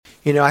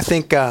I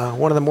think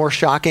one of the more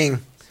shocking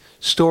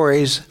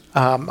stories,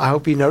 I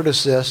hope you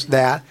notice this,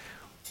 that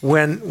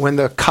when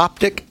the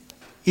Coptic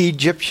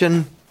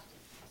Egyptian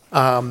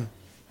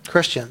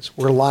Christians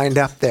were lined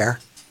up there,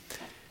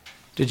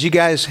 did you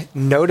guys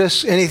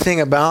notice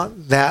anything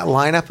about that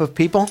lineup of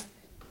people?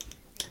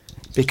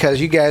 Because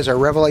you guys are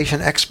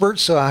Revelation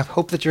experts, so I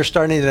hope that you're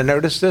starting to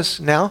notice this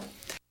now.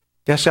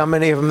 Guess how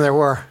many of them there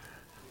were?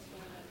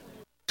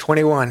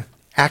 21.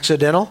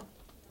 Accidental?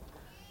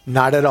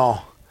 Not at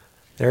all.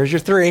 There's your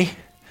 3.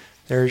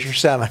 There's your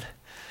 7.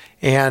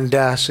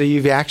 And so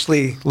you've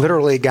actually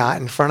literally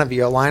got in front of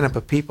you a lineup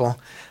of people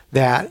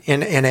that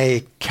in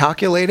a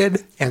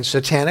calculated and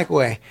satanic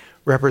way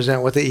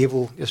represent what the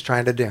evil is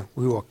trying to do.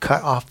 We will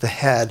cut off the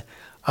head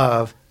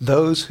of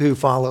those who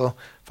follow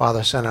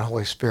Father, Son, and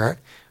Holy Spirit.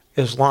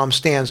 Islam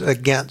stands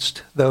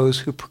against those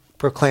who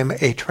proclaim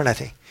a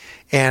Trinity.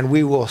 And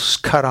we will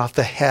cut off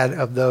the head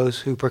of those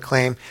who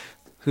proclaim,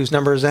 whose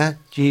number is that?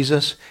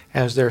 Jesus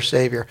as their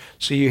Savior.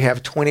 So you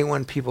have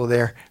 21 people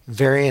there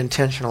very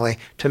intentionally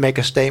to make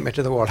a statement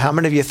to the world. How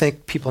many of you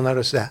think people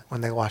notice that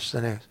when they watch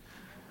the news?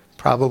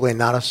 Probably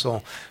not a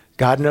soul.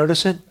 God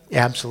notice it?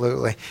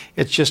 Absolutely.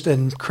 It's just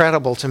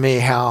incredible to me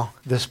how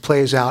this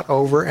plays out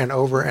over and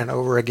over and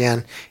over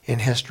again in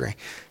history.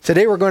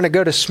 Today we're going to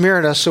go to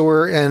Smyrna, so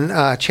we're in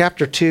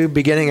chapter 2,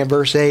 beginning in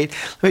verse 8.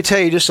 Let me tell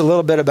you just a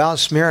little bit about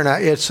Smyrna.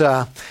 It's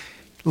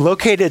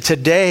located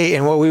today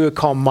in what we would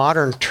call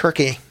modern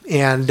Turkey.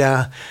 And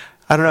I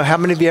don't know, how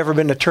many of you ever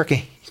been to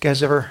Turkey? You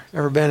guys ever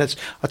been?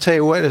 I'll tell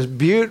you what, it's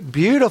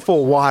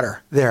beautiful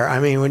water there.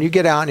 I mean, when you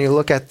get out and you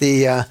look at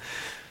the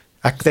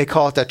they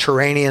call it the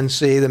Turanian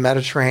Sea, the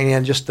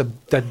Mediterranean, just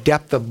the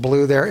depth of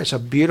blue there. It's a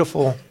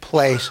beautiful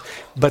place.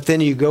 But then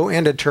you go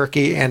into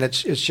Turkey, and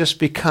it's just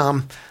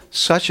become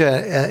such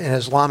an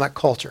Islamic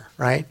culture,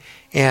 right?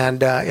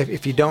 And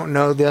if you don't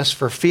know this,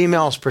 for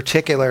females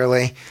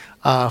particularly,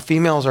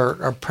 females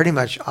are pretty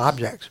much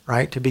objects,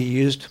 right, to be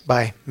used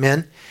by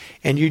men.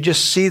 And you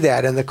just see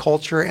that in the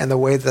culture and the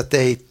way that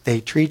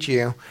they treat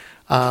you.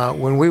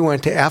 When we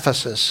went to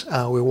Ephesus,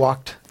 we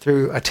walked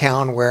through a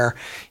town where,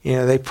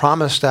 they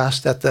promised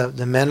us that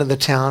the men of the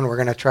town were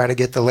going to try to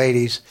get the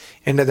ladies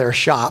into their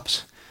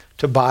shops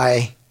to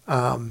buy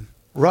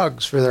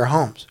rugs for their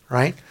homes,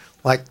 right?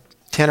 Like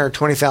 $10,000 or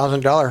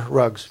 $20,000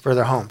 rugs for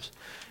their homes.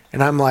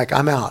 And I'm like,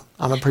 I'm out.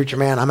 I'm a preacher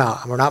man. I'm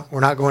out. We're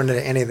not going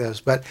to any of those.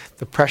 But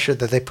the pressure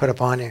that they put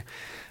upon you.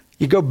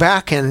 You go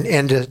back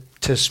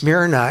to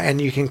Smyrna,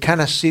 and you can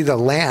kind of see the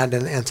land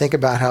and think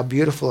about how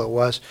beautiful it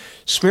was.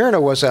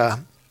 Smyrna was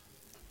a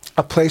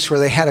place where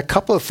they had a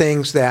couple of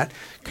things that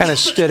kind of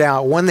stood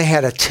out. One, they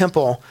had a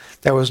temple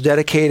that was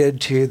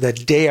dedicated to the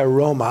Dea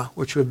Roma,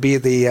 which would be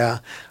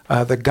the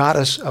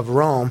goddess of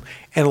Rome.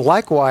 And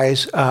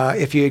likewise,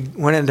 if you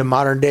went into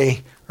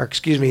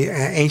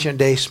ancient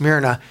day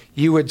Smyrna,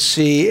 you would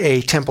see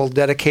a temple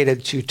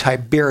dedicated to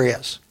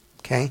Tiberius.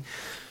 Okay,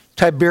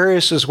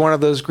 Tiberius is one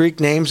of those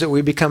Greek names that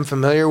we become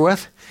familiar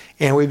with,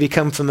 and we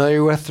become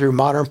familiar with through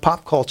modern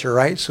pop culture,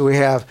 right? So we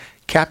have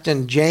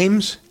Captain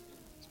James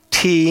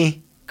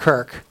T.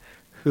 Kirk,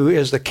 who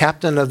is the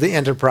captain of the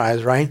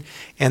Enterprise, right?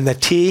 And the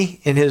T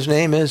in his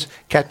name is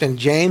Captain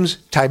James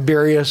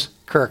Tiberius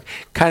Kirk.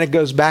 Kind of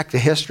goes back to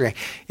history.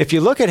 If you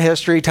look at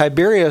history,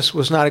 Tiberius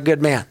was not a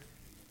good man,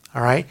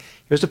 all right?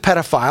 He was a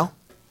pedophile.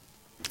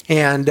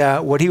 And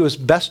what he was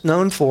best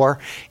known for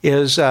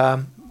is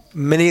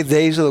many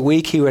days of the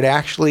week he would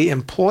actually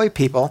employ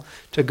people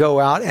to go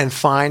out and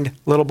find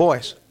little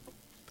boys.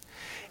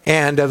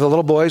 And the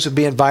little boys would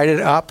be invited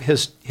up.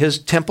 His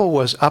temple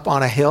was up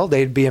on a hill.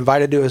 They'd be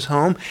invited to his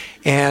home,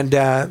 and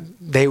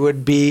they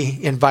would be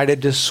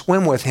invited to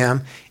swim with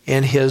him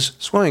in his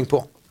swimming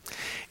pool.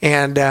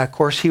 And, of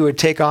course, he would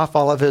take off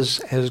all of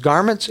his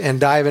garments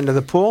and dive into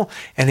the pool,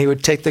 and he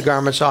would take the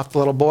garments off the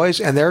little boys,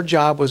 and their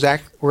job was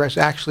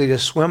actually to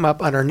swim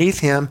up underneath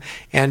him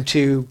and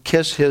to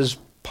kiss his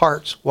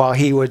parts while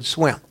he would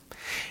swim.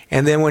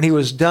 And then when he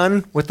was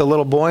done with the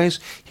little boys,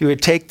 he would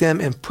take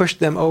them and push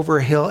them over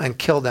a hill and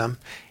kill them.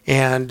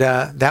 And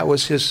that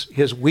was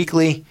his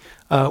weekly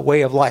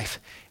way of life.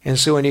 And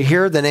so when you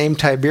hear the name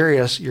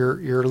Tiberius,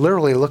 you're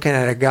literally looking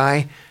at a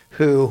guy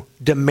who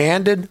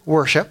demanded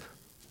worship.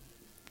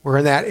 We're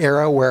in that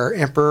era where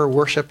emperor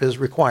worship is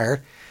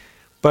required,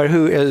 but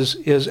who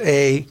is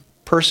a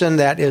person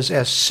that is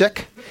as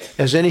sick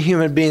as any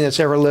human being that's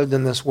ever lived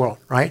in this world,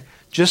 right?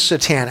 Just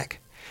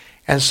satanic.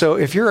 And so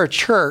if you're a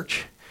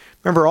church,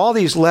 remember, all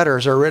these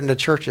letters are written to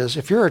churches.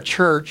 If you're a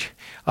church,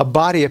 a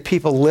body of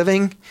people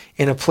living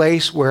in a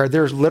place where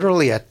there's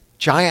literally a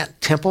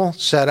giant temple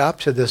set up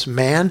to this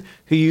man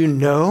who you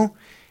know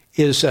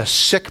is a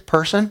sick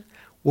person,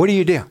 what do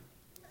you do?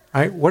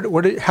 Right?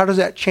 How does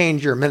that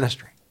change your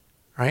ministry?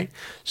 Right?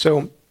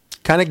 So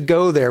kind of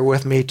go there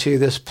with me to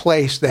this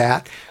place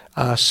that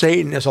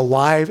Satan is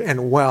alive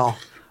and well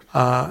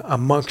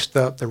amongst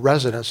the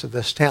residents of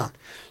this town.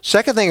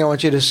 Second thing I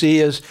want you to see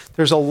is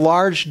there's a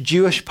large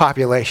Jewish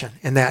population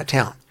in that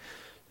town.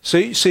 So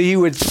you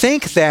would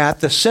think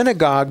that the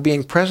synagogue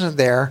being present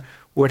there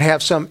would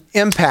have some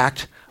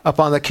impact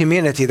upon the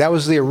community. That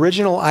was the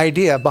original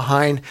idea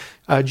behind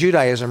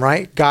Judaism,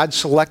 right? God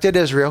selected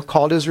Israel,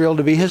 called Israel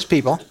to be his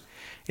people.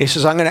 He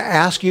says, I'm going to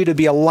ask you to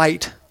be a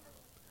light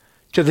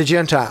to the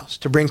Gentiles,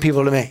 to bring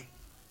people to me.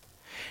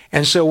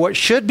 And so what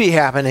should be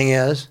happening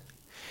is,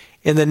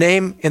 in the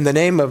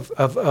name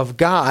of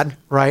God,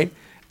 right,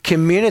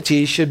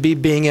 communities should be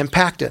being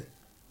impacted.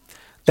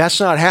 That's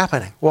not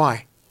happening.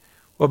 Why?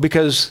 Well,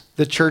 because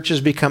the church has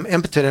become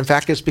impotent. In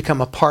fact, it's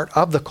become a part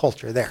of the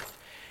culture there.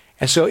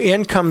 And so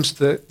in comes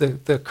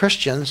the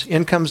Christians,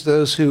 in comes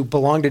those who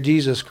belong to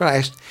Jesus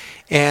Christ,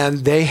 and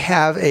they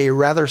have a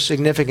rather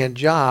significant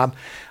job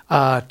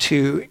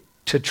to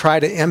try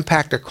to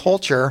impact a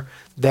culture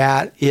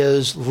that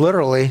is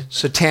literally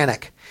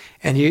satanic.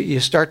 And you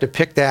start to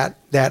pick that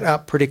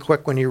up pretty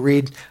quick when you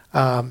read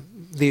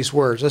these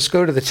words. Let's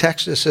go to the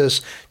text. It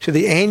says, to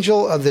the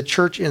angel of the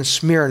church in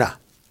Smyrna,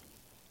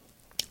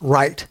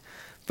 write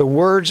the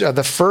words of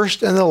the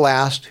first and the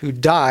last who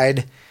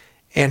died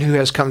and who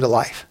has come to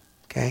life.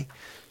 Okay?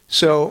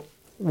 So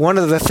one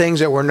of the things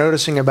that we're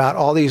noticing about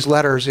all these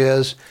letters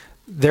is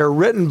they're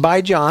written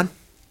by John,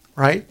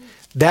 right?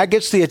 That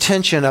gets the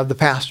attention of the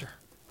pastor.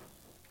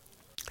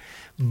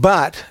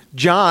 But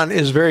John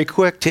is very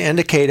quick to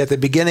indicate at the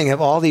beginning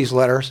of all these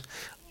letters,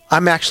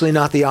 I'm actually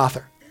not the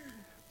author.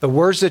 The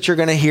words that you're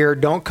going to hear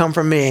don't come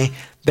from me.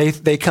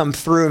 They come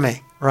through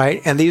me,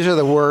 right? And these are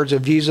the words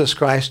of Jesus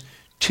Christ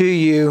to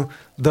you,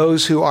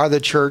 those who are the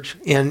church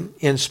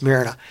in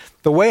Smyrna.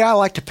 The way I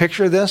like to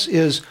picture this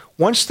is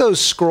once those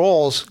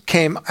scrolls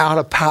came out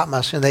of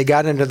Patmos and they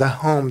got into the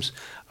homes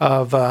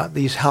of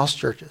these house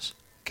churches,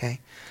 okay?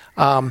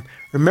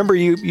 Remember,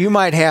 you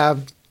might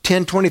have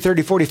 10, 20,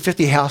 30, 40,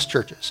 50 house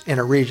churches in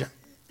a region.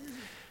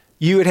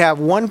 You would have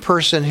one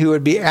person who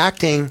would be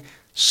acting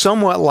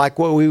somewhat like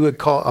what we would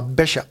call a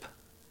bishop,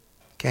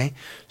 okay?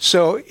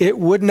 So it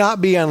would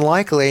not be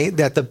unlikely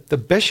that the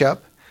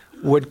bishop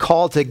would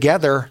call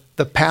together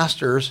the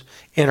pastors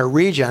in a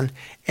region,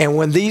 and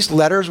when these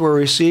letters were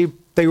received,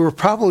 they were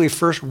probably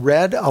first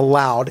read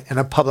aloud in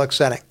a public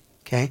setting.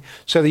 Okay,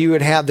 so that you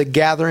would have the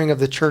gathering of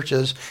the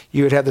churches,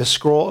 you would have the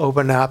scroll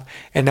open up,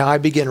 and now I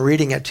begin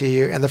reading it to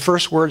you. And the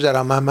first words out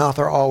of my mouth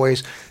are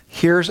always,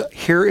 here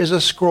is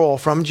a scroll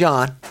from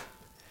John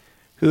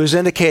who is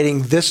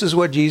indicating this is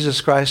what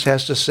Jesus Christ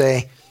has to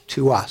say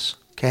to us.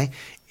 Okay,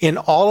 in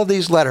all of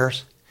these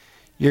letters,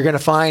 you're going to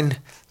find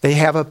they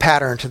have a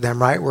pattern to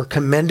them, right? We're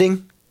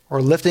commending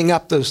or lifting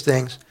up those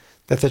things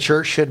that the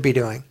church should be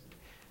doing.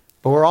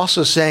 But we're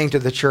also saying to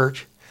the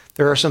church,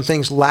 there are some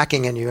things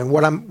lacking in you. And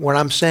what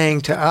I'm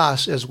saying to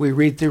us as we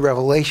read through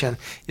Revelation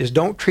is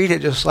don't treat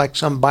it just like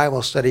some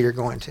Bible study you're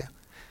going to.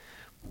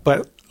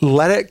 But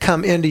let it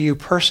come into you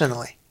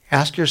personally.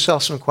 Ask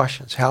yourself some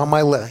questions. How am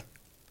I living?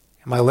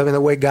 Am I living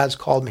the way God's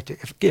called me to?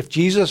 If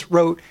Jesus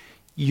wrote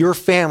your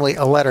family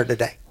a letter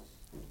today,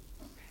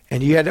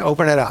 and you had to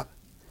open it up,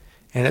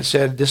 and it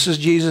said, this is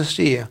Jesus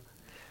to you,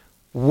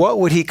 what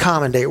would he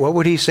commendate? What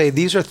would he say?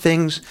 These are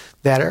things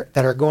that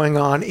are going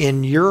on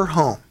in your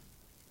home,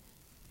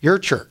 your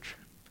church,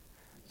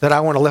 that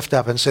I want to lift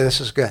up and say this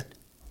is good.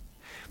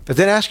 But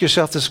then ask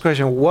yourself this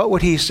question, what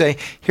would he say?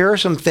 Here are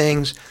some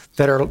things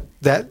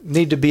that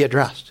need to be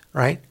addressed,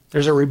 right?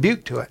 There's a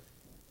rebuke to it.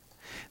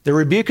 The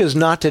rebuke is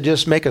not to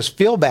just make us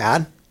feel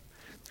bad.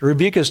 The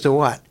rebuke is to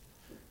what?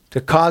 To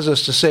cause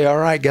us to say, all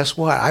right, guess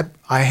what?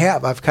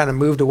 I've kind of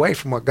moved away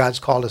from what God's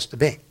called us to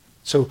be.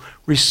 So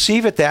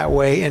receive it that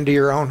way into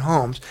your own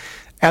homes.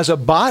 As a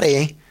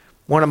body,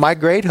 one of my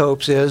great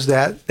hopes is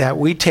that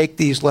we take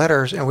these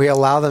letters and we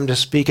allow them to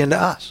speak into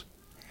us.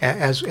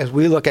 As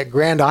we look at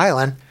Grand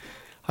Island,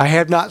 I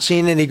have not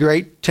seen any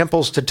great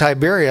temples to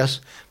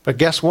Tiberius, but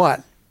guess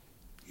what?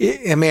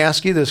 Let me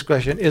ask you this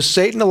question. Is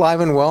Satan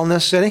alive and well in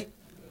this city?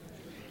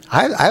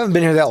 I haven't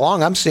been here that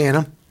long. I'm seeing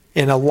him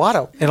in a lot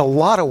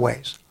of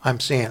ways. I'm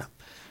seeing him.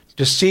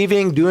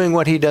 Deceiving, doing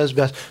what he does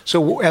best.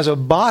 So as a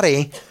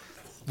body,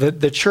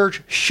 the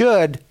church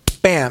should,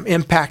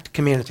 impact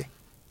community,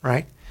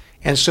 right?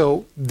 And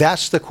so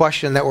that's the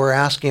question that we're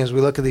asking as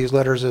we look at these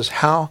letters is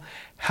how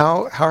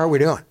are we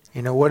doing?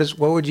 You know, what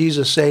would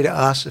Jesus say to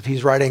us if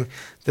he's writing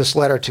this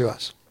letter to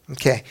us?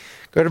 Okay,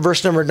 go to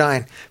verse number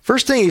 9.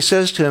 First thing he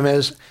says to him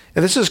is,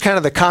 and this is kind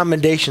of the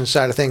commendation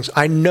side of things,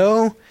 I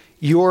know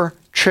your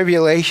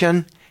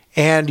tribulation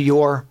and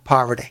your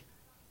poverty.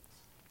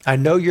 I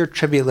know your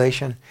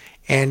tribulation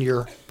and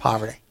your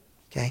poverty.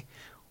 Okay,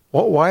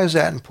 why is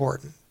that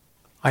important?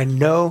 I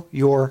know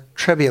your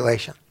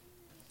tribulation.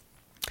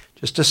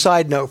 Just a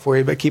side note for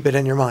you, but keep it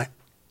in your mind.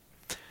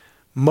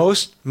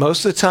 Most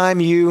of the time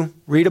you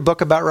read a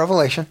book about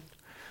Revelation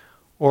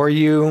or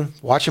you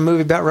watch a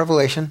movie about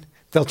Revelation,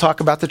 they'll talk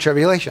about the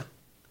tribulation.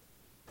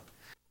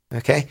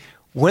 Okay?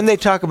 When they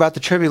talk about the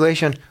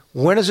tribulation,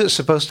 when is it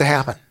supposed to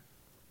happen?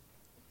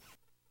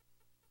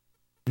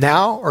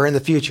 Now or in the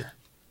future?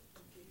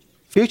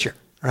 Future,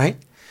 right?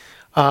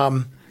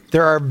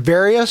 There are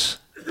various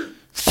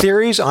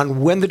theories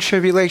on when the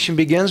tribulation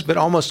begins, but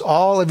almost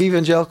all of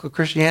evangelical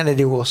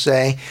Christianity will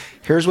say,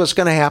 here's what's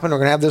going to happen. We're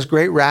going to have this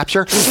great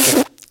rapture.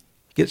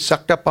 Get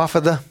sucked up off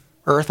of the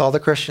earth, all the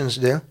Christians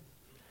do.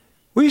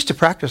 We used to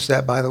practice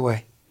that, by the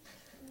way.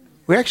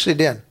 We actually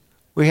did.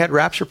 We had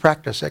rapture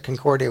practice at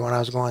Concordia when I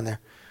was going there.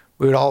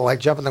 We would all like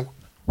jump in the...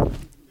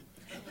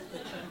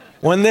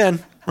 One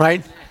then,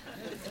 right?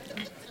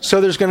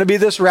 So there's going to be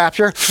this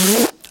rapture.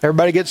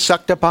 Everybody gets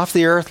sucked up off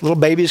the earth. Little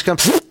babies come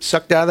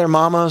sucked out of their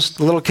mamas.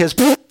 The little kids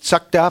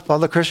sucked up. All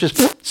the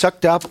Christians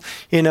sucked up.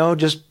 You know,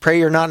 just pray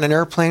you're not in an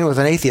airplane with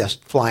an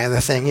atheist flying the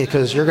thing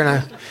because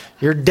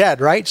you're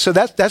dead, right? So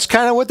that's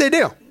kind of what they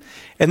do.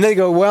 And they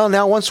go, well,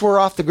 now once we're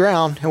off the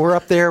ground and we're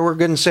up there, we're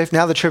good and safe.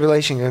 Now the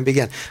tribulation is going to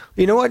begin.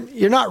 You know what?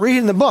 You're not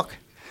reading the book.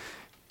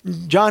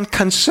 John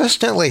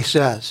consistently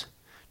says,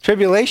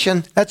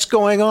 tribulation, that's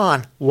going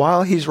on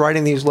while he's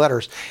writing these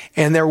letters.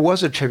 And there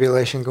was a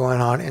tribulation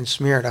going on in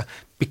Smyrna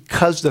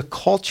because the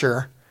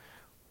culture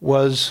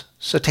was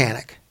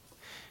satanic.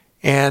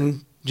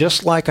 And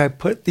just like I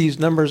put these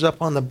numbers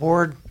up on the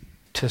board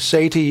to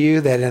say to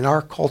you that in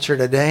our culture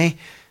today,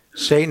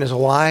 Satan is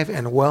alive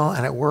and well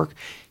and at work.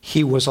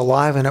 He was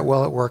alive and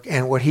well at work.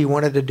 And what he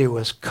wanted to do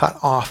was cut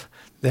off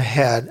the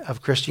head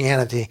of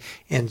Christianity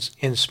in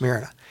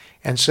Smyrna.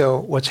 And so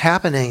what's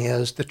happening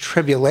is the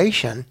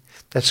tribulation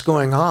that's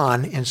going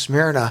on in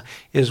Smyrna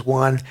is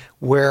one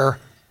where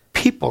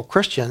people,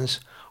 Christians,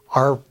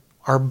 are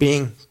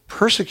being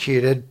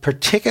persecuted,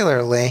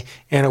 particularly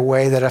in a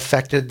way that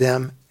affected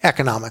them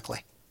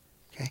economically.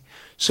 Okay?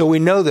 So we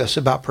know this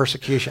about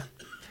persecution.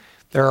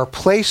 There are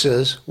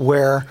places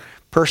where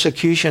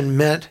persecution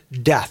meant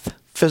death,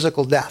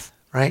 physical death,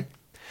 right?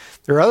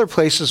 There are other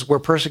places where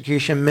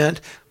persecution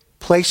meant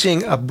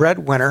placing a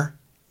breadwinner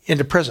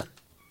into prison.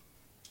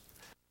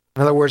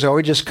 In other words, I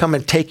would just come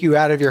and take you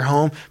out of your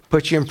home,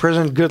 put you in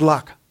prison, good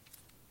luck,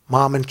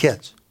 mom and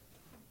kids,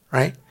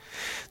 right?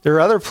 There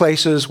are other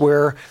places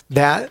where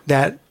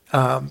that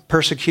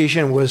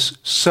persecution was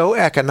so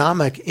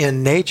economic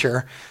in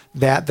nature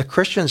that the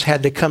Christians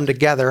had to come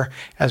together,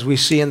 as we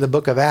see in the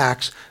book of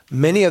Acts.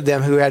 Many of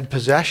them who had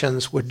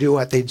possessions would do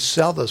what? They'd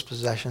sell those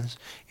possessions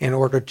in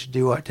order to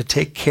do what? To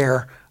take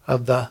care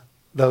of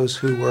those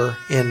who were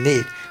in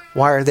need.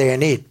 Why are they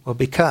in need? Well,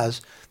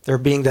 because they're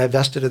being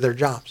divested of their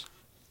jobs.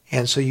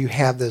 And so you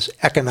have this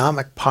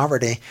economic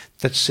poverty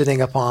that's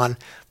sitting upon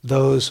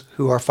those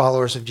who are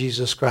followers of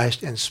Jesus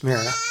Christ in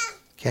Smyrna.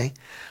 Okay?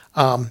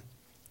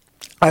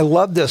 I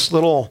love this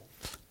little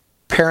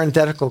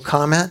parenthetical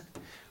comment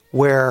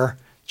where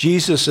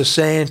Jesus is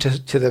saying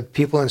to the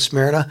people in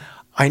Smyrna,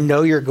 I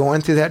know you're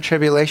going through that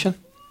tribulation,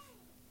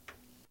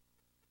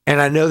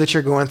 and I know that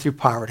you're going through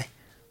poverty.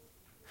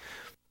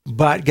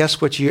 But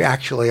guess what you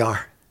actually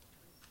are?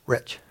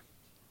 Rich.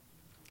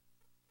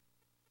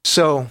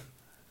 So,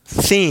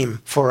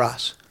 theme for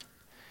us.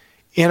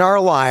 In our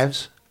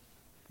lives,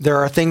 there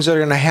are things that are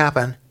going to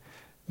happen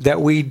that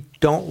we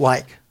don't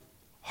like.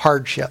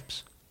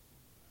 Hardships.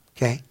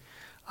 Okay?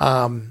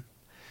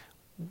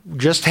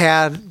 Just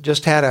had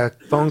a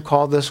phone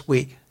call this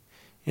week.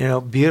 You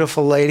know,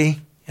 beautiful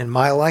lady in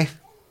my life.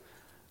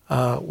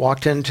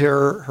 Walked into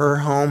her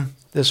home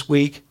this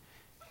week.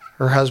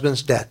 Her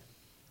husband's dead.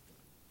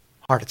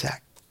 Heart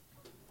attack.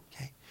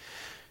 Okay.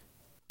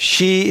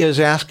 She is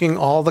asking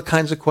all the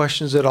kinds of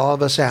questions that all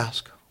of us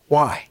ask.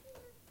 Why?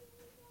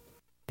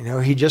 You know,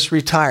 he just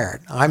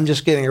retired. I'm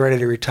just getting ready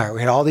to retire. We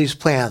had all these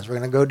plans. We're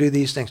going to go do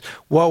these things.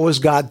 What was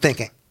God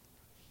thinking?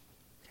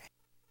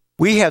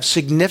 We have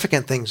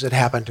significant things that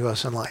happen to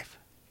us in life,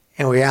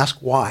 and we ask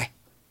why.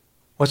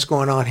 What's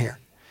going on here?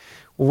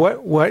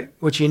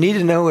 What you need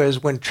to know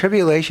is when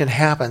tribulation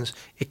happens,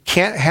 it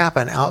can't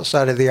happen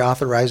outside of the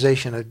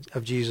authorization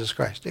of Jesus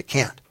Christ. It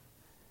can't.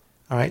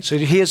 All right. So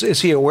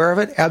is he aware of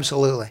it?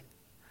 Absolutely.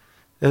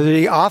 Did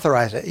he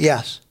authorize it?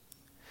 Yes.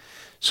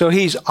 So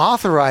he's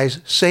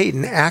authorized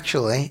Satan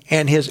actually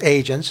and his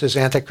agents, his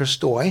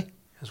antichristoi,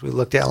 as we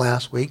looked at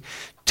last week,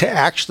 to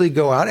actually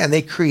go out and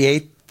they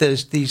create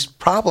these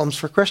problems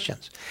for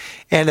Christians.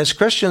 And as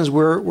Christians,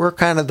 we're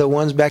kind of the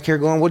ones back here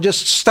going, well,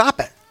 just stop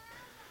it.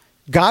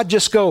 God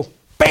just go,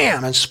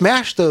 bam, and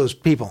smash those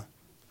people.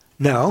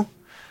 No.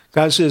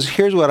 God says,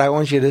 here's what I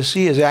want you to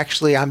see is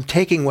actually I'm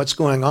taking what's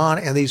going on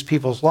in these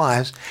people's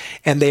lives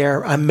and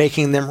I'm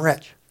making them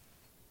rich.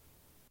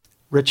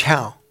 Rich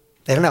how?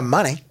 They don't have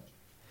money.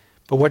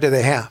 But what do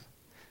they have?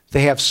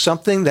 They have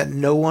something that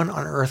no one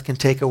on earth can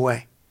take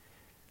away.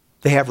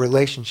 They have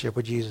relationship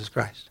with Jesus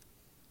Christ.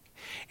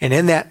 And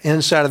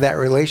inside of that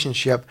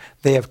relationship,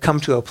 they have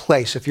come to a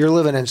place. If you're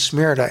living in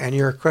Smyrna and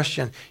you're a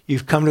Christian,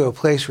 you've come to a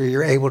place where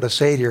you're able to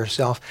say to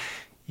yourself,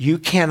 you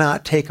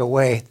cannot take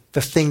away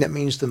the thing that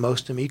means the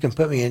most to me. You can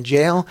put me in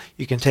jail.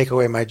 You can take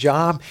away my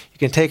job. You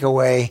can take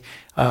away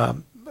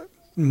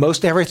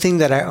most everything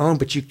that I own,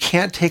 but you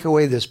can't take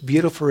away this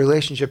beautiful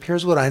relationship.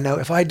 Here's what I know.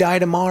 If I die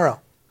tomorrow,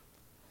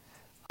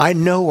 I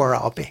know where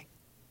I'll be.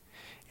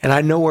 And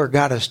I know where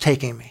God is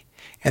taking me.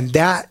 And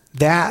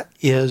that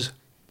is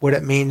what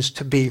it means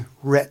to be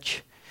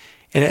rich.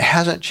 And it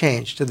hasn't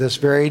changed to this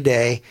very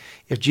day.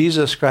 If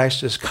Jesus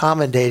Christ is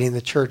commendating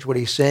the church, what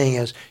he's saying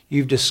is,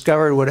 you've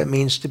discovered what it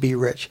means to be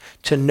rich,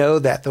 to know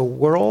that the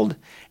world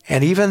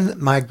and even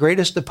my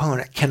greatest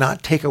opponent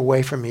cannot take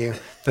away from you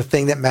the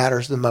thing that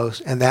matters the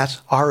most, and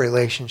that's our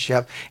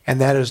relationship, and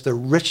that is the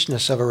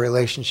richness of a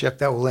relationship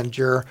that will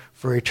endure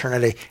for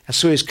eternity. And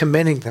so he's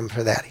commending them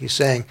for that. He's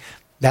saying,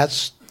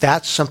 that's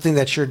something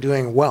that you're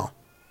doing well.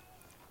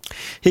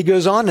 He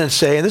goes on to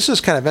say, and this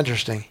is kind of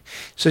interesting, he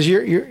says,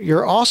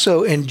 you're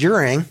also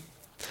enduring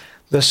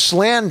the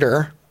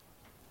slander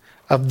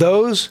of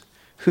those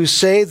who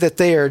say that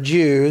they are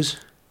Jews,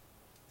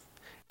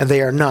 and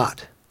they are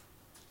not,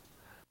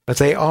 but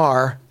they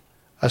are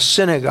a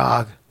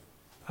synagogue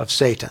of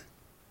Satan.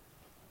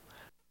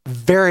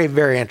 Very,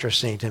 very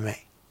interesting to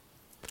me.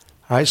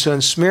 All right, so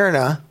in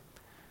Smyrna,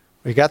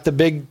 we got the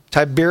big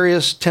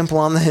Tiberias temple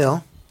on the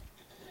hill,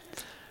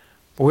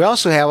 but we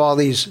also have all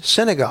these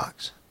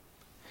synagogues.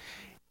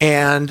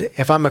 And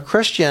if I'm a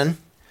Christian,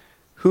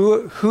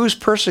 who's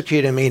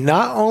persecuting me?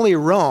 Not only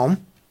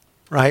Rome,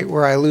 right,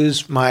 where I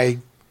lose my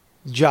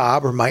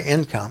job or my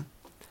income,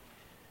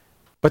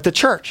 but the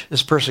church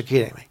is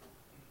persecuting me.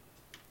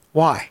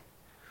 Why?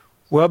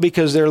 Well,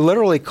 because they're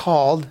literally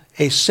called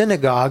a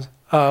synagogue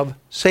of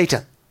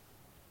Satan.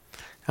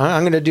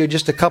 I'm going to do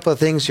just a couple of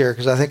things here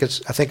because I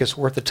think it's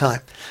worth the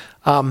time.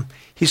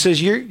 He says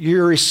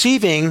you're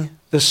receiving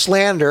the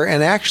slander,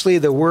 and actually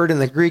the word in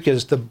the Greek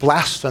is the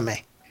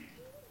blasphemy.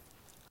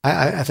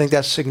 I think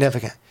that's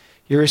significant.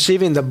 You're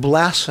receiving the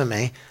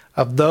blasphemy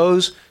of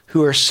those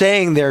who are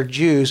saying they're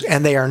Jews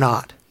and they are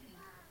not.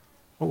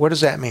 Well, what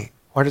does that mean?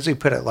 Why does he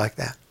put it like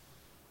that?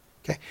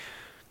 Okay,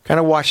 kind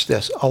of watch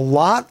this. A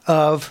lot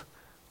of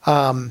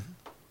end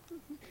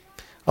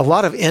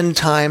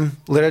time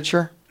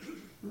literature,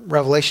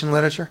 Revelation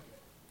literature,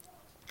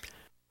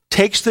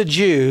 takes the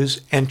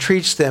Jews and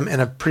treats them in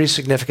a pretty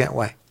significant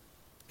way.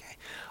 Okay.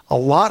 A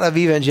lot of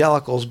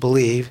evangelicals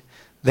believe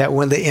that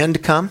when the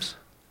end comes,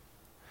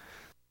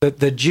 that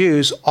the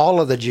Jews,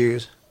 all of the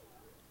Jews,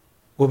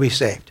 will be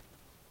saved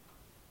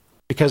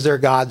because they're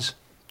God's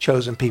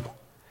chosen people.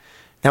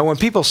 Now, when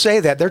people say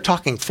that, they're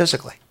talking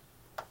physically.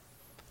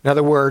 In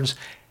other words,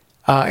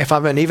 if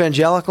I'm an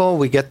evangelical,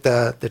 we get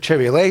the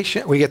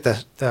tribulation, we get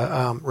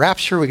the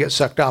rapture, we get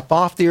sucked up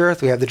off the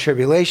earth, we have the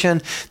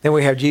tribulation, then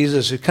we have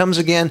Jesus who comes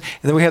again,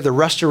 and then we have the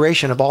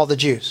restoration of all the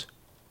Jews.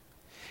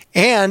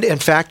 And in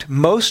fact,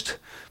 most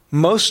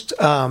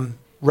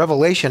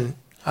Revelation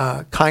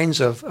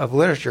kinds of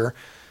literature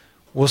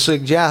will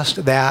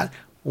suggest that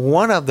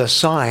one of the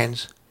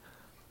signs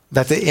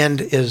that the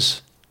end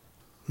is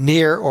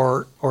near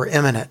or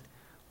imminent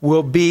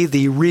will be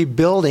the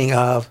rebuilding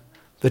of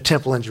the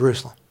temple in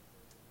Jerusalem.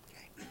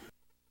 Okay.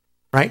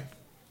 Right?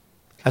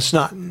 That's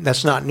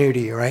not new to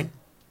you, right?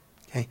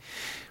 Okay.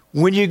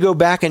 When you go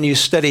back and you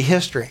study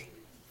history,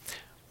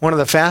 one of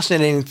the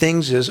fascinating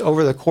things is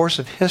over the course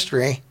of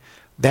history,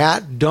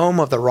 that Dome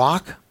of the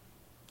Rock,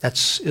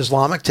 that's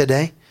Islamic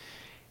today,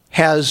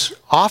 has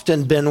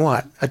often been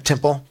what? A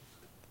temple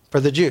for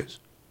the Jews.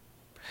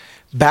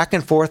 Back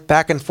and forth,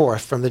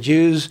 from the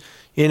Jews,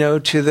 to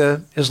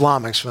the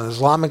Islamics, from the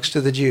Islamics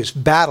to the Jews.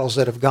 Battles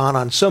that have gone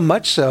on, so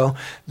much so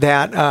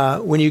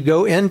that when you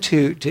go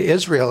into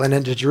Israel and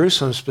into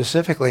Jerusalem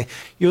specifically,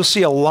 you'll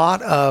see a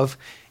lot of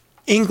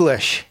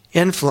English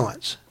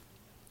influence.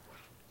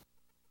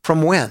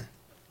 From when?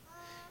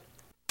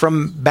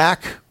 From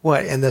back,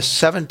 in the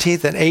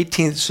 17th and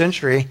 18th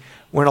century,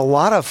 when a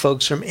lot of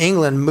folks from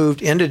England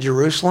moved into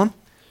Jerusalem,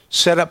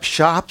 set up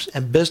shops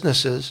and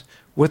businesses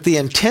with the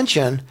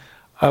intention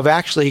of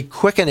actually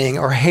quickening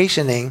or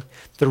hastening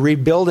the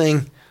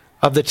rebuilding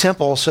of the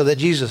temple so that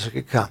Jesus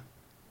could come.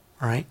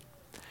 All right?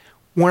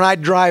 When I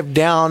drive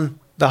down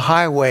the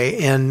highway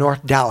in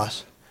North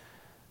Dallas,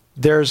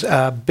 there's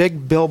a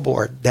big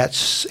billboard that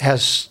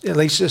has at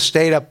least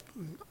stayed up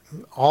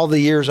all the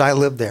years I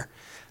lived there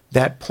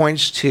that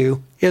points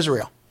to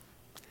Israel.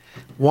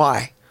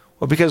 Why?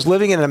 Well, because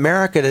living in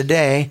America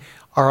today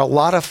are a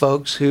lot of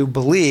folks who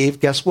believe,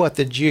 guess what?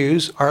 The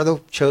Jews are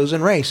the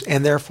chosen race,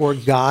 and therefore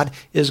God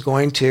is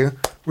going to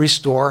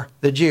restore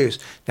the Jews.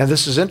 Now,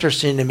 this is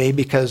interesting to me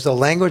because the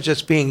language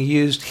that's being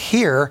used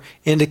here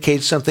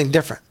indicates something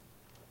different.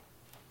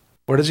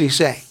 What does he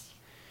say?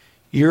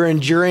 You're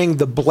enduring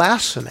the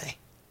blasphemy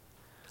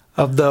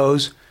of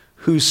those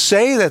who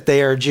say that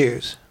they are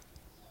Jews,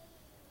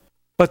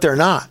 but they're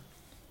not.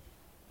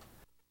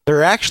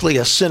 They're actually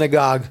a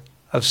synagogue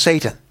of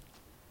Satan.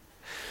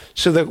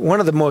 So one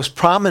of the most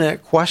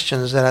prominent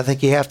questions that I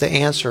think you have to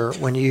answer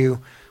when you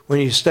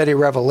study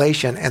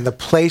Revelation and the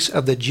place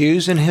of the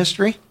Jews in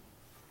history,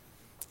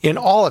 in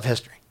all of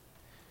history,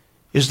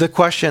 is the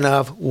question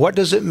of what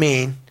does it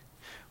mean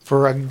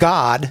for a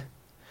God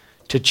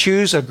to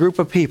choose a group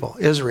of people,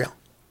 Israel,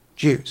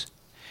 Jews,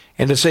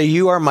 and to say,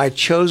 you are my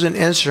chosen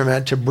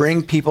instrument to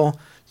bring people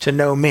to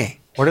know me.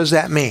 What does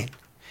that mean?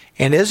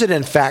 And is it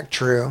in fact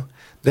true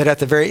that at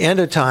the very end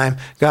of time,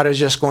 God is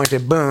just going to,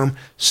 boom,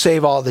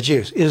 save all the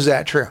Jews? Is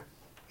that true?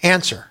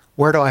 Answer.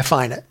 Where do I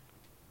find it?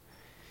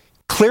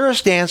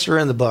 Clearest answer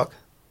in the book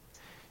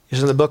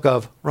is in the book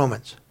of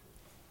Romans,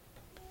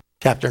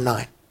 chapter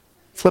 9.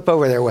 Flip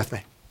over there with me.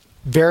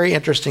 Very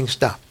interesting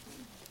stuff.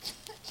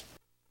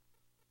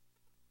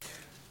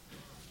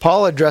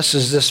 Paul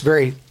addresses this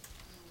very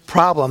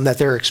problem that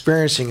they're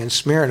experiencing in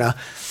Smyrna.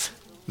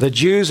 The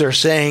Jews are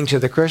saying to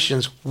the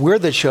Christians, we're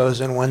the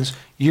chosen ones,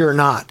 you're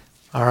not,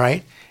 all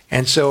right?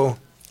 And so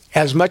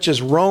as much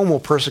as Rome will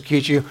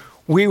persecute you,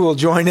 we will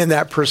join in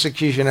that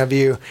persecution of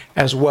you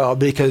as well,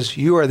 because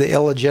you are the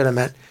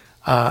illegitimate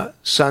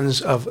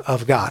sons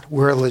of God.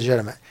 We're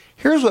legitimate.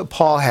 Here's what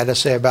Paul had to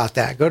say about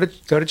that. Go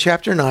to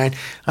chapter 9.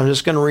 I'm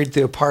just going to read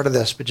through a part of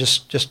this, but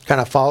just kind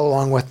of follow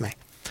along with me.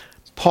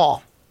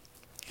 Paul,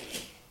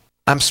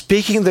 I'm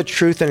speaking the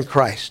truth in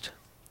Christ.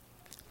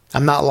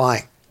 I'm not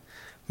lying.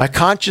 My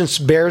conscience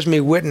bears me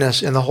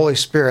witness in the Holy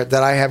Spirit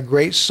that I have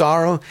great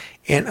sorrow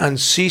and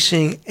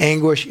unceasing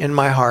anguish in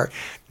my heart.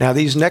 Now,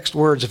 these next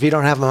words, if you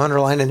don't have them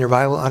underlined in your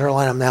Bible,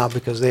 underline them now,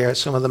 because they are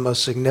some of the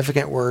most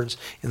significant words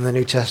in the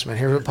New Testament.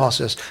 Here's what Paul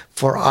says.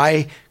 For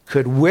I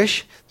could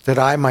wish that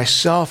I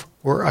myself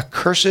were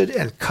accursed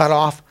and cut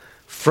off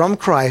from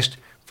Christ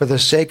for the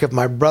sake of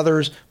my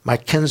brothers, my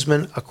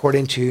kinsmen,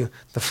 according to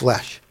the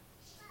flesh.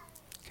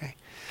 Okay.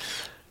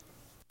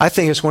 I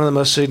think it's one of the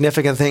most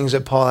significant things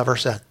that Paul ever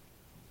said.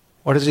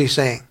 What is he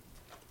saying?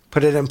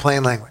 Put it in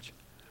plain language.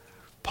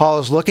 Paul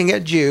is looking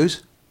at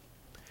Jews,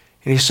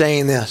 and he's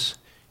saying this.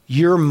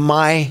 You're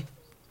my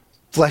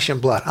flesh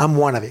and blood. I'm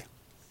one of you.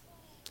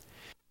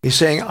 He's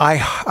saying, I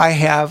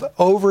have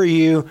over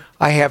you,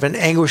 I have an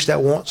anguish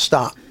that won't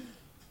stop.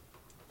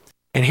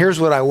 And here's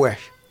what I wish.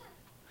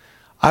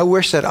 I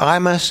wish that I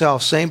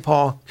myself, St.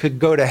 Paul, could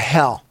go to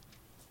hell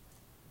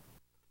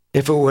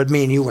if it would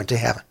mean you went to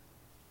heaven.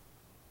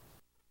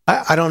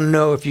 I don't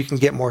know if you can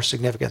get more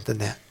significant than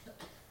that.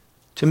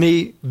 To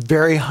me,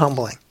 very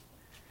humbling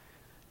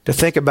to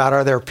think about,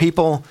 are there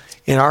people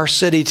in our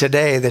city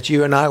today that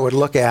you and I would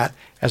look at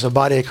as a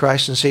body of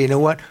Christ and say, you know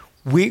what?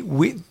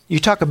 You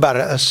talk about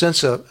a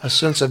sense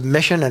of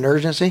mission and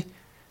urgency.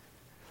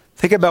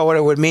 Think about what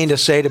it would mean to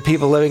say to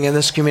people living in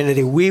this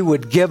community, we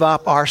would give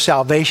up our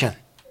salvation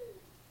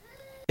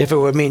if it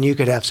would mean you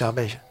could have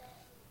salvation.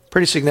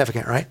 Pretty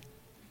significant, right?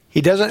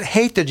 He doesn't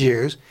hate the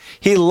Jews.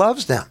 He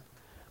loves them,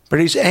 but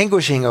he's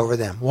anguishing over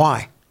them.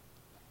 Why?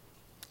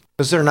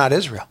 Because they're not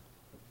Israel.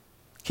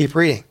 Keep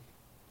reading.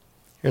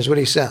 Here's what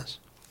he says.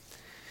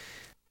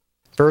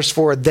 Verse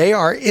 4, they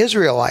are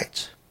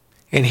Israelites.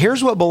 And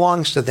here's what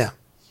belongs to them.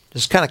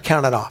 Just kind of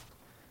count it off.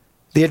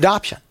 The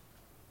adoption.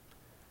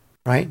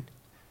 Right?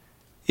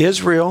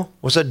 Israel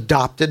was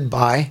adopted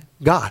by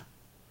God.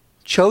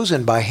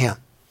 Chosen by him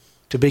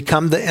to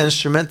become the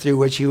instrument through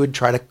which he would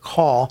try to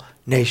call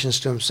nations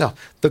to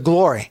himself. The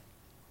glory.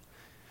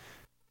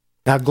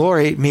 Now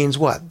glory means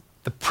what?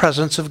 The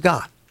presence of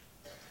God.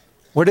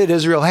 What did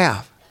Israel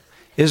have?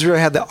 Israel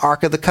had the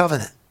Ark of the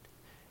Covenant.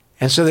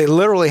 And so they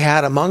literally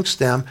had amongst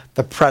them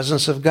the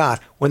presence of God.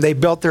 When they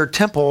built their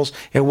temples,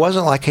 it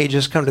wasn't like, hey,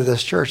 just come to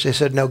this church. They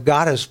said, no,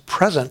 God is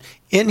present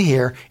in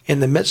here in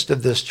the midst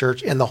of this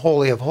church in the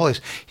Holy of Holies.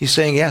 He's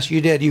saying, yes,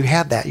 you did. You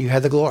had that. You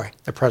had the glory,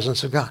 the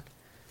presence of God.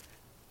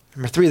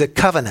 Number 3, the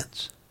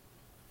covenants.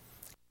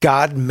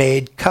 God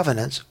made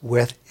covenants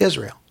with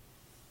Israel.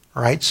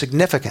 All right?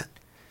 Significant.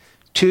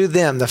 To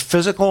them, the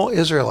physical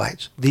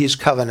Israelites, these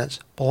covenants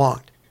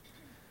belonged.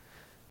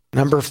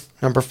 Number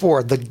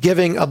 4, the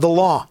giving of the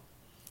law.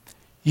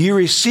 You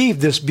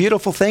received this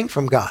beautiful thing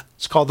from God.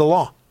 It's called the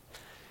law.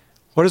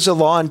 What is the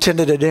law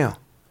intended to do?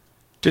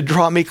 To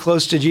draw me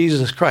close to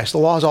Jesus Christ. The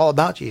law is all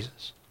about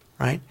Jesus,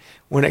 right?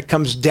 When it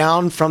comes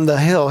down from the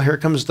hill, here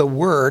comes the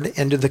word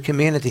into the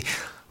community.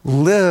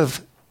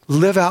 Live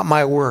out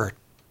my word,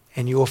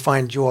 and you will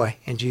find joy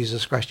in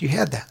Jesus Christ. You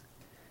had that.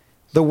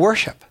 The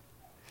worship.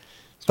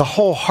 The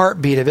whole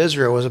heartbeat of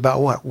Israel was about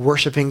what?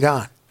 Worshiping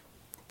God.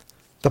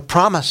 The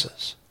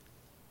promises.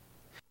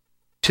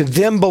 To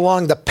them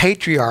belong the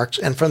patriarchs,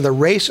 and from the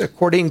race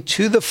according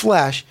to the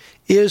flesh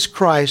is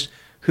Christ,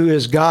 who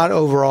is God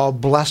over all,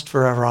 blessed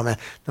forever. Amen.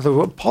 Now,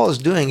 what Paul is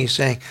doing, he's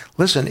saying,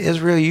 listen,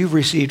 Israel, you've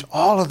received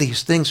all of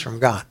these things from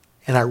God,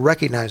 and I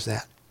recognize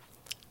that.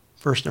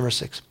 Verse number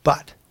 6,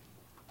 but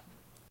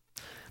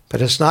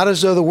it's not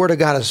as though the word of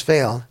God has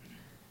failed.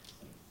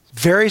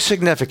 Very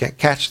significant.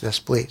 Catch this,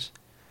 please.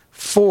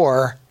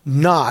 For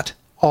not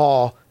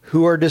all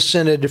who are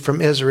descended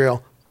from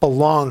Israel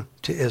belong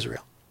to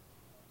Israel.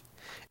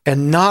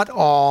 And not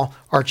all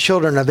are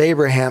children of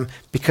Abraham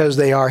because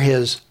they are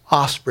his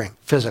offspring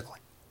physically.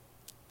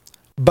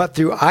 But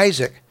through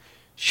Isaac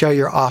shall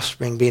your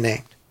offspring be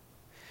named.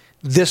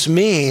 This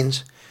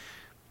means,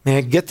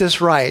 man, get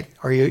this right,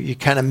 or you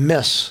kind of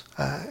miss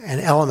an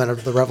element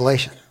of the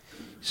revelation.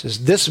 He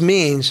says, this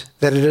means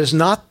that it is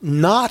not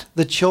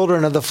the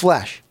children of the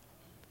flesh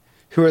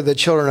who are the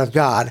children of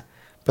God,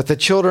 but the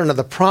children of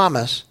the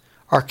promise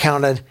are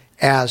counted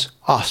as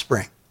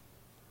offspring.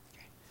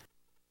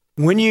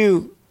 When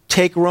you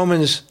take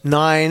Romans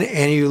 9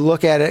 and you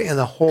look at it in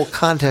the whole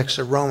context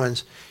of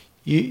Romans,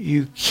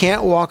 you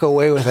can't walk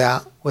away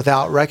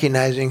without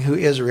recognizing who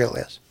Israel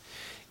is.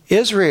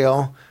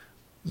 Israel,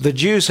 the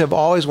Jews have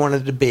always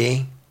wanted to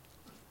be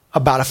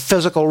about a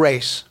physical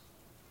race,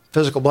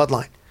 physical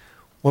bloodline.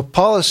 What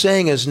Paul is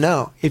saying is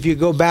no. If you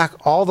go back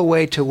all the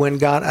way to when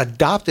God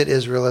adopted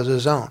Israel as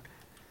his own,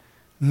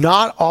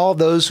 not all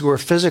those who were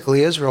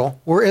physically Israel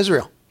were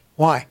Israel.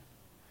 Why?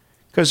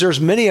 Because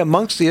there's many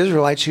amongst the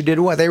Israelites who did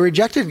what? They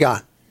rejected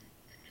God.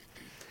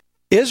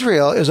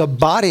 Israel is a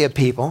body of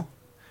people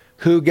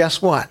who,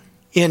 guess what?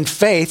 In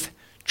faith,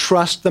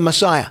 trust the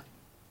Messiah.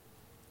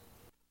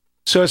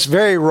 So it's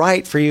very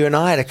right for you and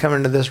I to come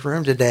into this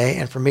room today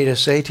and for me to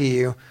say to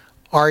you,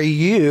 are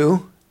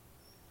you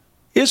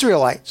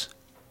Israelites?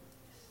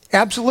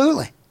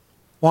 Absolutely.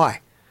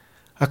 Why?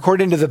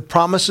 According to the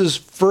promises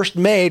first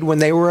made when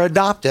they were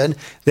adopted,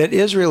 that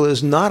Israel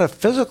is not a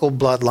physical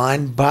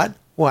bloodline, but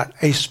what?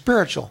 A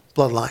spiritual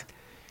bloodline.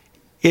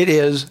 It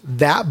is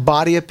that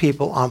body of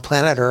people on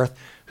planet Earth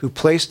who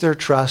place their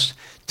trust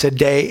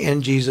today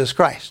in Jesus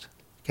Christ.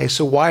 Okay,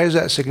 so why is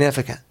that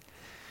significant?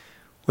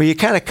 Well, you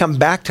kind of come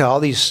back to all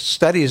these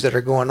studies that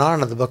are going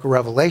on in the book of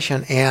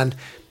Revelation, and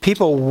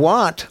people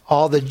want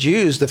all the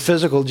Jews, the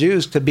physical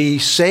Jews, to be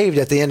saved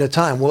at the end of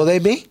time. Will they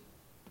be?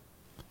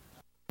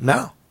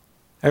 No.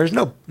 There's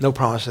no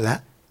promise of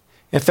that.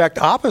 In fact,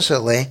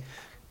 oppositely,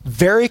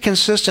 very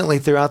consistently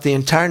throughout the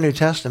entire New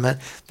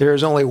Testament, there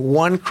is only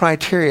one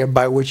criteria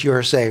by which you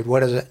are saved.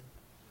 What is it?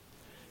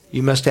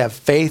 You must have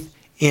faith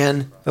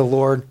in the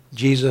Lord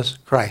Jesus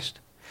Christ.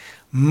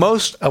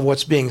 Most of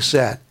what's being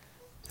said,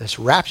 this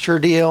rapture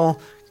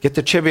deal, get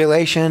the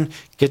tribulation,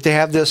 get to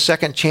have this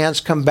second chance,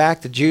 come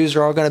back, the Jews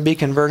are all going to be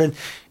converted,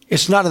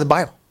 it's not in the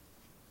Bible.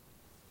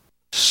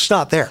 It's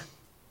not there.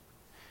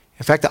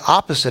 In fact, the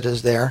opposite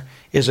is there,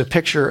 is a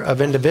picture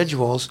of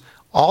individuals,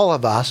 all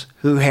of us,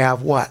 who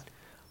have what?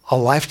 A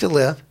life to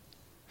live.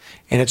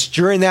 And it's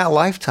during that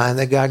lifetime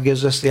that God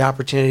gives us the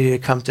opportunity to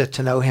come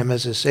to know him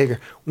as his Savior.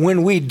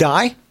 When we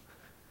die,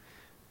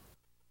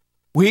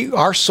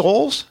 our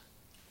souls,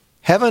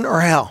 heaven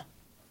or hell,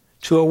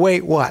 to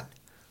await what?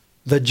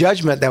 The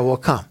judgment that will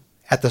come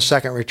at the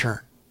second return.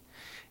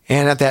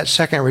 And at that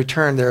second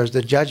return, there is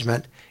the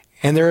judgment.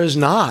 And there is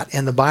not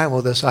in the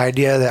Bible this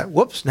idea that,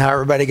 whoops, now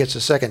everybody gets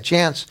a second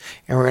chance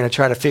and we're going to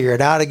try to figure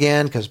it out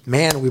again because,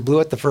 man, we blew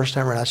it the first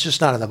time around. That's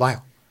just not in the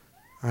Bible.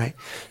 Right?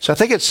 So I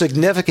think it's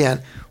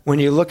significant when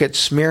you look at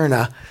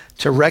Smyrna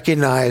to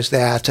recognize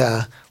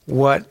that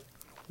what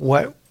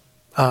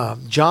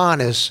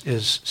John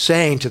is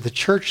saying to the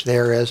church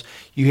there is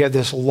you have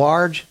this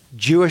large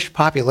Jewish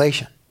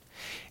population,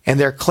 and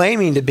they're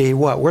claiming to be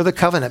what? We're the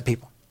covenant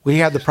people. We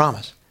have the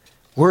promise.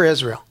 We're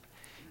Israel.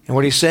 And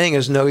what he's saying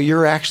is, no,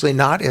 you're actually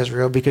not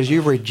Israel because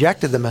you've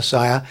rejected the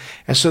Messiah.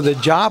 And so the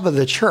job of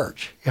the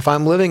church, if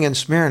I'm living in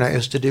Smyrna,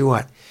 is to do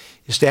what?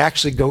 Is to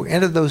actually go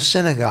into those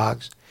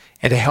synagogues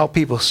and to help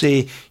people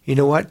see, you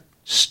know what?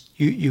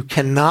 You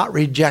cannot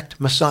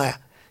reject Messiah.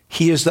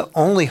 He is the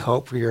only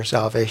hope for your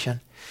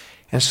salvation.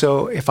 And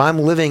so if I'm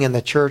living in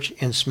the church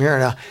in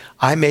Smyrna,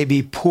 I may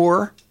be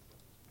poor.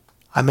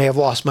 I may have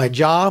lost my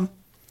job.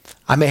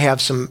 I may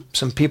have some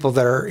people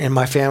that are in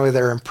my family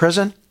that are in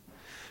prison.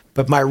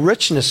 But my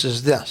richness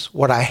is this.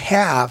 What I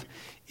have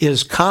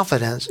is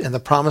confidence in the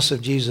promise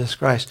of Jesus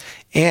Christ.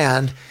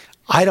 And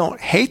I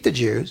don't hate the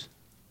Jews.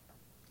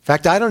 In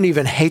fact, I don't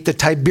even hate the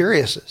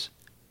Tiberiuses.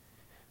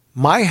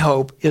 My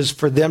hope is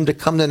for them to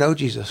come to know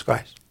Jesus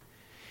Christ.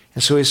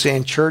 And so he's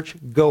saying, church,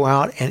 go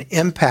out and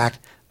impact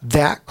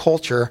that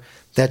culture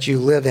that you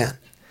live in.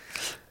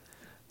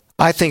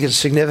 I think it's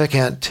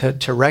significant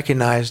to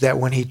recognize that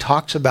when he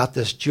talks about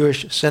this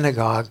Jewish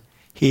synagogue,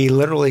 he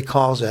literally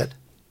calls it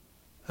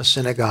a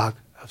synagogue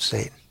of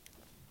Satan.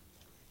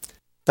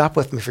 Stop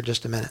with me for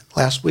just a minute.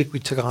 Last week we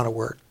took on a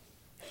word.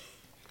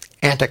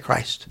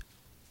 Antichrist.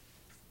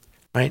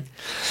 Right?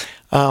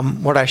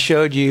 What I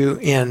showed you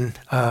in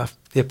the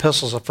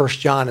epistles of 1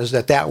 John is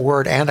that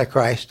word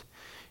Antichrist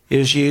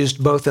is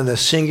used both in the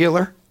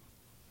singular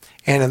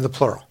and in the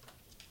plural.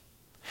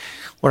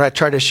 What I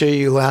tried to show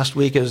you last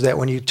week is that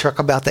when you talk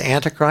about the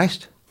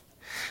Antichrist,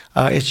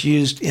 it's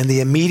used in the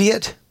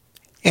immediate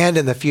and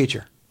in the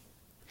future.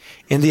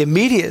 In the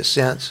immediate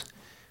sense,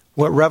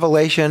 what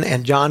Revelation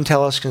and John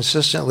tell us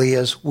consistently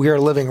is we are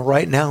living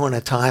right now in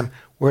a time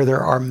where there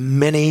are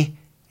many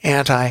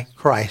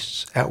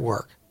antichrists at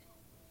work.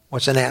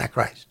 What's an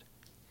antichrist?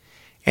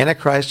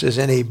 Antichrist is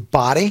any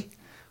body,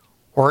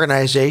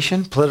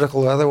 organization,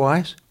 political or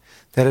otherwise,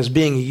 that is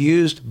being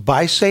used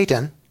by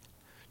Satan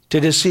to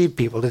deceive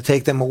people, to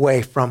take them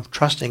away from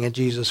trusting in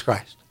Jesus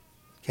Christ.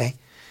 Okay?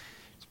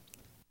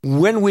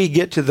 When we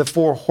get to the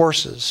four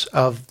horses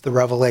of the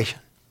Revelation,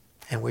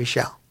 and we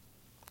shall.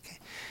 Okay.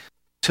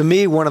 To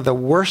me, one of the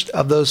worst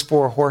of those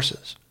four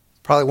horses,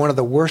 probably one of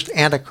the worst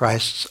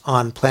antichrists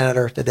on planet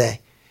Earth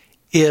today,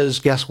 is,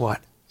 guess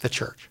what? The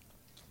church.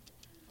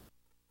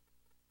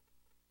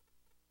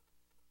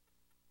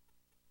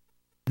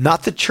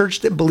 Not the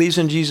church that believes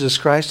in Jesus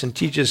Christ and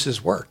teaches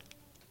his word,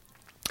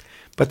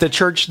 but the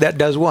church that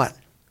does what?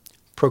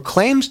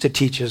 Proclaims to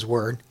teach his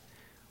word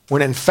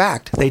when in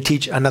fact they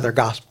teach another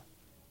gospel.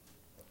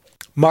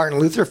 Martin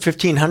Luther,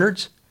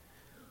 1500s,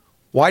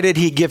 why did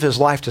he give his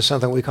life to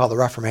something we call the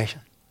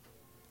Reformation?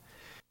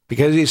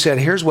 Because he said,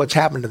 here's what's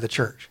happened to the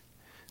church.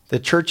 The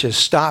church has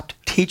stopped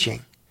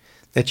teaching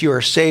that you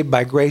are saved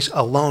by grace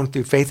alone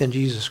through faith in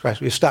Jesus Christ.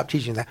 We've stopped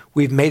teaching that.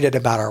 We've made it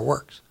about our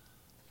works.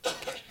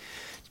 Okay.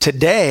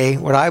 Today,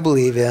 what I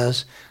believe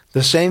is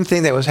the same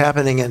thing that was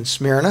happening in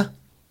Smyrna,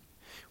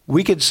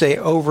 we could say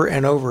over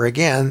and over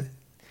again,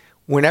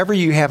 whenever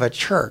you have a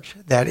church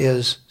that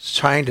is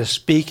trying to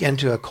speak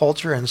into a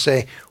culture and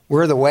say,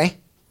 we're the way,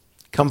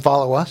 come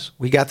follow us,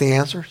 we got the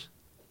answers.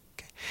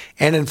 Okay.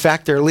 And in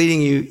fact, they're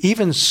leading you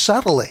even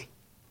subtly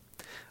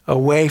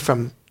away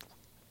from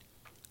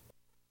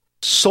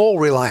sole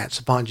reliance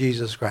upon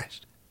Jesus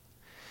Christ.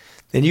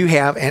 Then you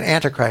have an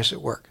antichrist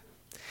at work.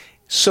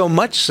 So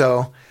much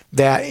so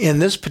that in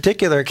this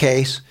particular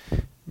case,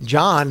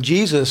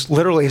 Jesus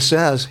literally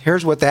says,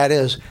 here's what that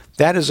is.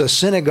 That is a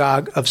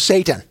synagogue of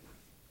Satan.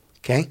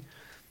 Okay?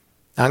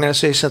 Now I'm going to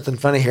say something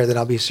funny here that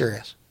I'll be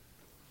serious.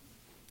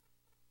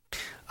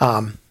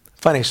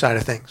 Funny side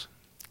of things.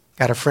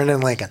 Got a friend in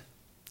Lincoln,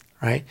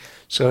 right?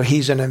 So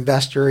he's an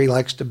investor. He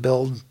likes to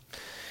build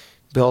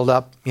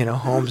up,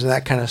 homes and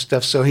that kind of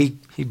stuff. So he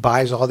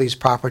buys all these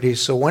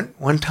properties. So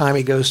one time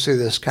he goes through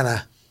this kind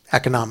of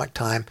economic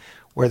time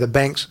where the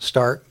banks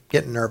start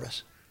getting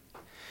nervous.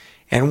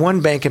 And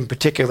one bank in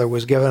particular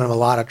was giving him a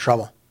lot of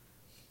trouble,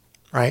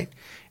 right?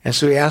 And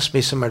so he asked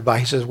me some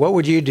advice. He says, what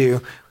would you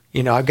do?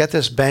 I've got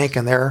this bank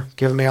and they're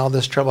giving me all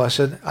this trouble. I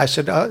said,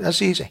 oh,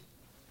 that's easy.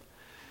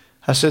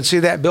 I said, see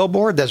that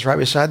billboard that's right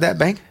beside that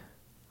bank?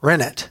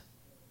 Rent it.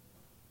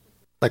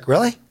 Like,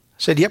 really? I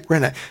said, yep,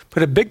 rent it.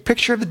 Put a big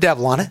picture of the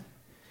devil on it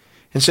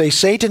and say,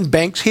 Satan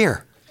banks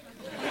here.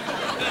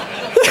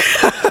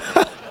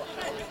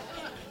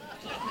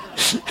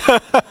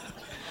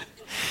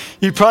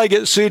 You'd probably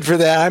get sued for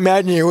that. I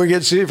imagine you would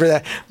get sued for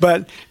that.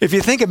 But if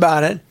you think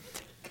about it,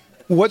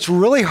 what's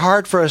really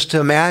hard for us to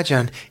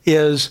imagine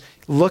is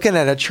looking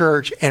at a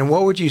church and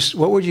what would you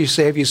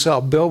say if you saw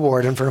a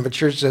billboard in front of a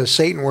church that says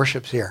Satan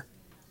worships here?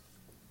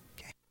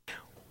 Okay.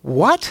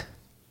 What?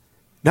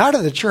 Not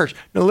in the church.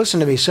 No, listen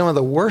to me. Some of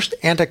the worst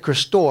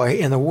antichristoi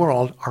in the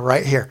world are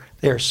right here.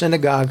 They are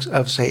synagogues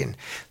of Satan.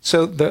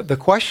 So the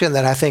question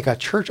that I think a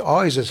church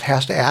always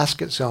has to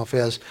ask itself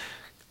is,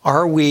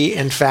 are we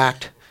in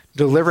fact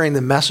delivering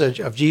the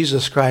message of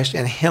Jesus Christ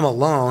and Him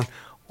alone,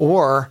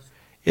 or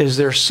is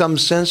there some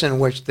sense in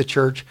which the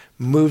church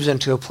moves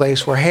into a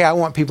place where, hey, I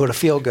want people to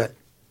feel good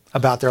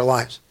about their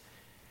lives?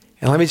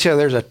 And let me tell you,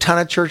 there's a ton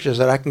of churches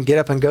that I can get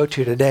up and go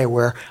to today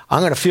where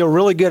I'm going to feel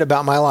really good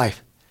about my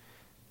life.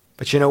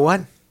 But you know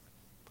what?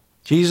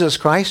 Jesus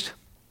Christ,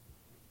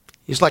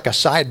 He's like a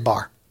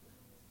sidebar,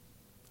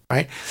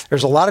 right?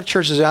 There's a lot of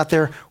churches out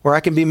there where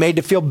I can be made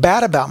to feel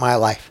bad about my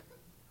life.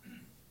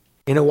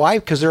 You know why?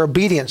 Because they're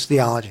obedience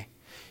theology.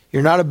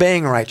 You're not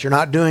obeying right. You're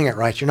not doing it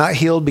right. You're not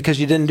healed because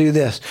you didn't do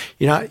this.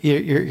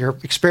 You're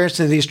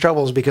experiencing these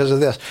troubles because of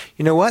this.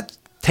 You know what?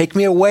 Take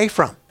me away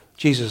from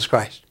Jesus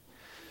Christ.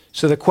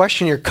 So the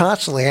question you're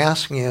constantly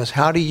asking is,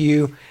 how do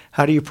you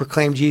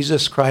proclaim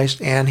Jesus Christ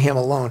and Him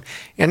alone?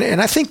 And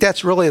I think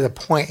that's really the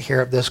point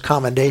here of this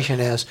commendation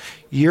is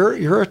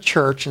you're a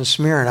church in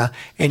Smyrna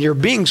and you're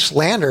being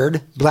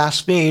slandered,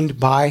 blasphemed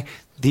by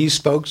these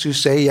folks who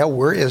say, yeah,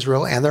 we're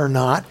Israel, and they're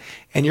not.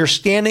 And you're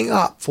standing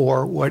up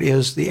for what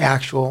is the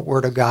actual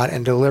Word of God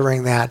and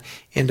delivering that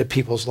into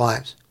people's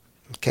lives.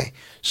 Okay,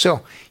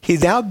 so He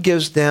now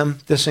gives them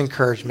this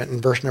encouragement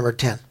in verse number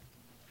 10.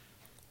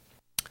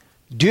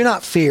 Do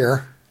not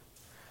fear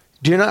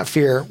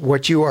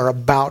what you are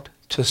about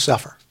to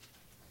suffer.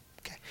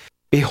 Okay.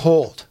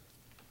 Behold,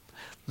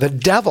 the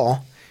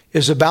devil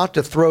is about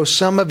to throw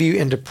some of you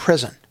into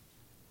prison,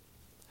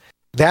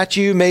 that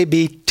you may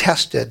be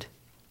tested,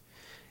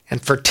 and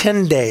for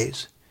 10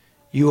 days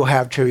you will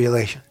have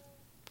tribulation.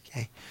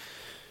 Okay.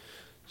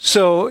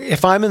 So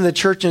if I'm in the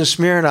church in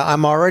Smyrna,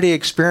 I'm already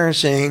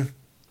experiencing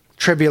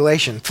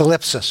tribulation,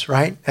 thlipsis,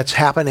 right? That's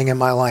happening in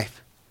my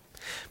life.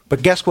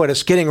 But guess what?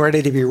 It's getting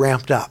ready to be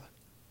ramped up,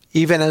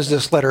 even as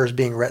this letter is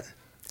being written.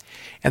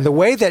 And the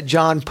way that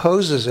John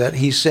poses it,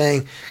 he's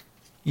saying,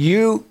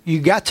 you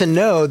got to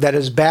know that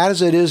as bad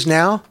as it is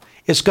now,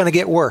 it's going to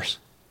get worse.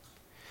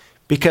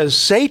 Because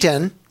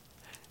Satan,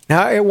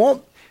 now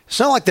it's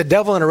not like the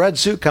devil in a red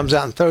suit comes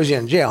out and throws you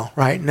in jail,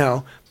 right?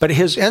 No. But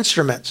his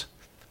instruments.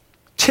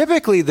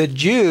 Typically, the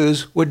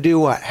Jews would do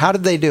what? How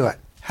did they do it?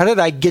 How did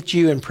I get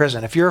you in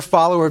prison? If you're a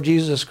follower of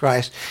Jesus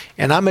Christ,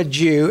 and I'm a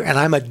Jew, and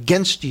I'm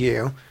against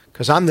you,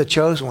 because I'm the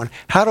chosen one,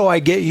 how do I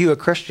get you, a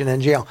Christian,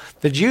 in jail?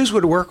 The Jews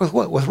would work with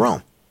what? With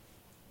Rome.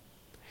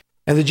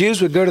 And the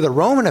Jews would go to the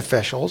Roman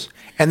officials,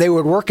 and they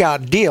would work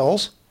out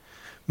deals.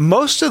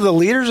 Most of the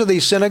leaders of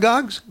these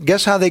synagogues,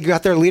 guess how they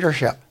got their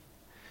leadership?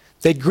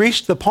 They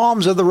greased the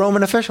palms of the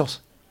Roman officials.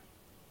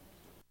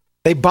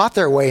 They bought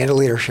their way into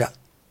leadership.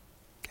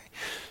 Okay.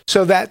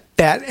 So that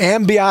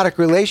ambiotic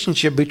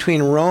relationship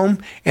between Rome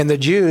and the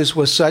Jews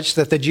was such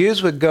that the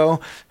Jews would go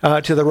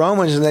to the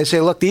Romans and they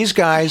say, look, these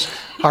guys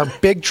are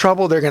big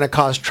trouble. They're going to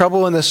cause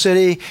trouble in the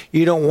city.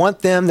 You don't want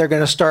them. They're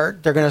going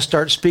to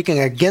start speaking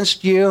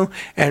against you.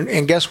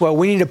 And guess what?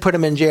 We need to put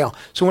them in jail.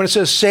 So when it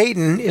says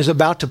Satan is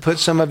about to put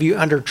some of you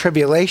under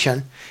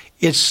tribulation,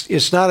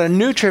 it's not a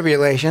new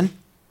tribulation.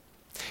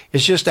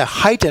 It's just a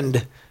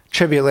heightened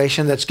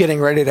tribulation that's getting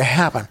ready to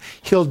happen.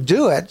 He'll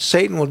do it,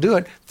 Satan will do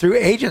it, through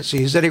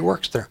agencies that he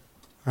works through.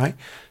 right?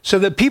 So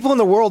that people in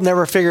the world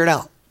never figure it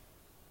out.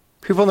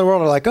 People in the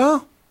world are like,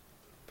 oh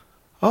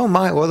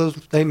my, well,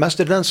 they must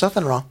have done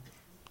something wrong.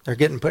 They're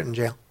getting put in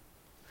jail.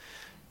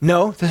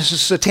 No, this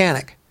is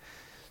satanic.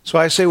 So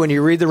I say when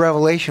you read the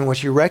Revelation,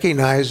 what you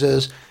recognize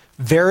is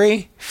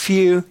very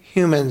few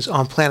humans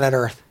on planet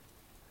Earth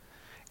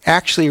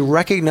actually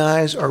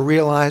recognize or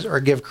realize or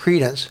give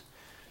credence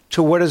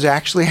to what is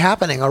actually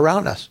happening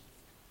around us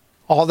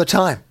all the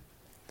time.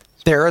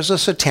 There is a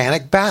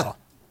satanic battle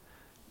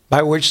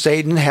by which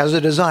Satan has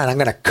a design. I'm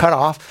going to cut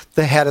off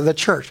the head of the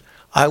church.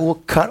 I will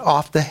cut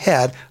off the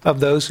head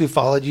of those who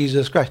follow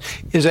Jesus Christ.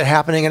 Is it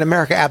happening in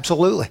America?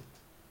 Absolutely.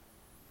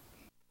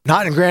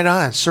 Not in Grand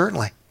Island,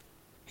 certainly.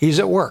 He's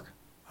at work,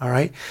 all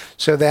right?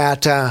 So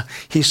that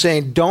he's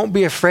saying, don't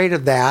be afraid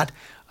of that.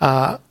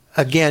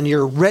 Again,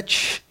 your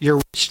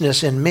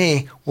richness in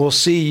me will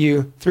see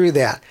you through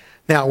that.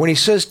 Now, when he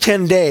says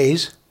 10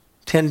 days,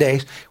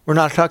 we're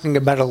not talking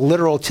about a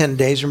literal 10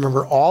 days.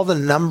 Remember, all the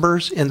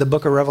numbers in the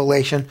book of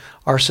Revelation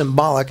are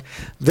symbolic.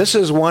 This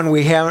is one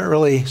we haven't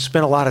really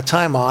spent a lot of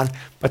time on,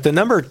 but the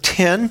number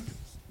 10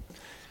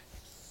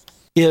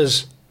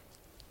 is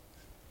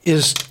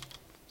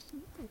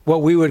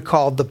what we would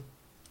call the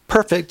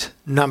perfect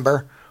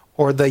number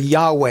or the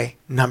Yahweh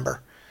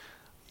number.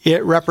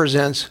 It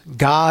represents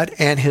God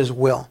and his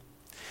will.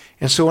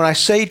 And so when I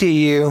say to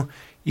you,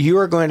 you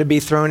are going to be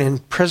thrown in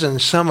prison,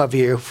 some of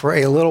you, for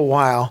a little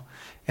while,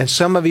 and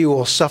some of you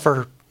will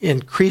suffer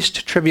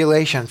increased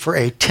tribulation for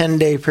a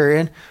 10-day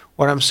period.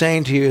 What I'm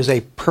saying to you is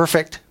a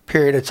perfect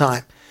period of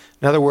time.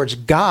 In other words,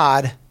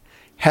 God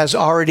has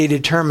already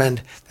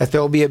determined that there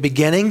will be a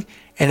beginning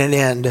and an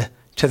end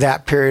to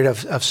that period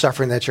of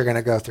suffering that you're going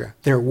to go through.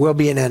 There will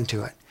be an end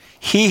to it.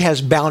 He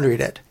has boundaried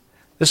it.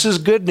 This is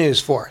good news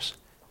for us.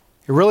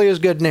 It really is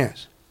good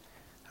news.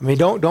 I mean,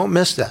 don't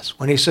miss this.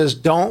 When he says,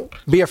 don't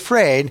be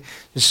afraid,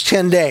 it's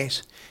 10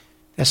 days.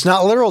 It's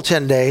not literal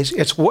 10 days.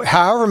 It's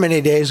however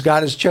many days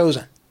God has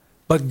chosen.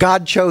 But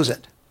God chose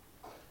it.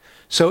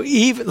 So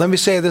let me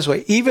say it this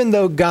way. Even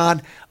though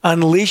God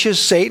unleashes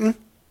Satan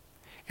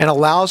and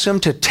allows him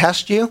to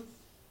test you,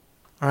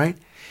 all right,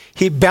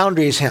 he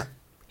boundaries him.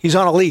 He's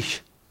on a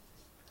leash.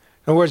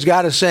 In other words,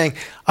 God is saying,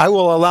 I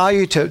will allow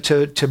you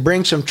to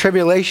bring some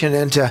tribulation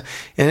into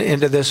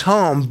this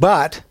home,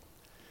 but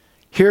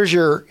here's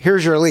your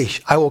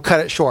leash. I will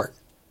cut it short.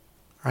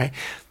 Right?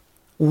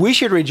 We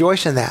should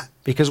rejoice in that,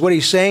 because what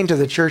he's saying to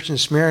the church in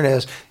Smyrna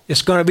is,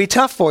 it's going to be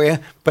tough for you,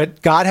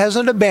 but God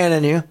hasn't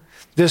abandoned you.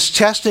 This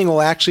testing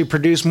will actually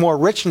produce more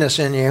richness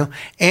in you,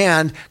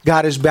 and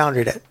God has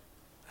boundaried it.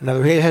 In other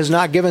words, he has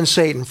not given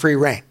Satan free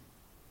rein.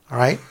 All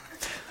right?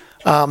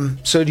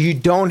 So you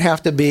don't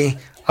have to be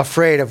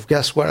afraid of,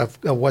 guess what,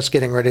 of what's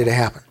getting ready to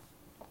happen.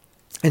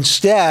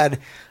 Instead,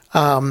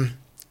 go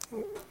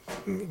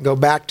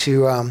back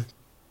to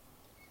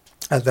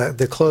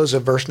the close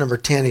of verse number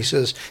 10. He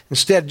says,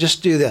 instead,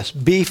 just do this.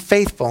 Be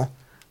faithful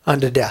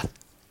unto death.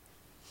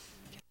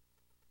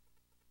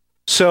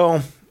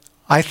 So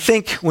I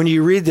think when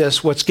you read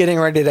this, what's getting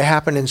ready to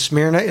happen in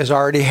Smyrna is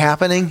already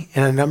happening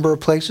in a number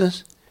of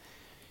places.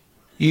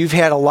 You've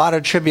had a lot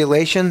of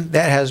tribulation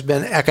that has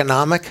been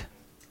economic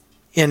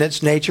in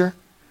its nature.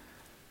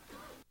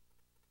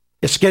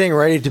 It's getting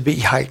ready to be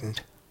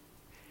heightened.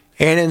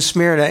 And in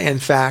Smyrna, in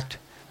fact,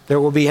 there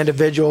will be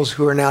individuals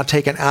who are now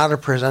taken out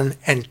of prison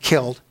and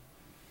killed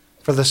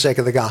for the sake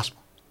of the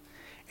gospel.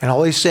 And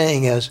all he's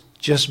saying is,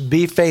 just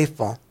be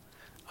faithful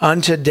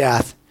unto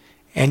death,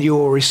 and you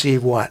will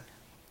receive what?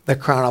 The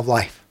crown of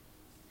life.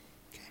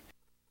 Okay.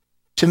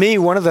 To me,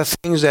 one of the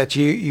things that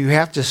you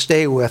have to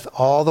stay with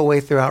all the way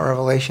throughout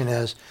Revelation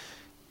is,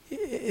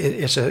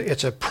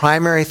 it's a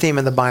primary theme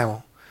in the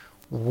Bible.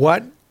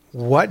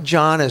 What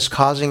John is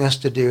causing us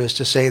to do is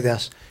to say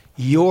this: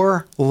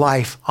 your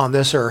life on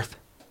this earth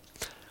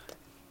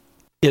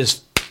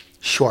is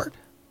short,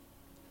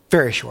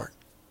 very short.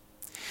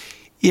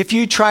 If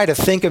you try to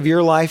think of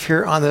your life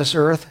here on this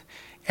earth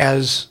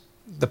as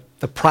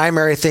the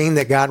primary thing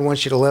that God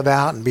wants you to live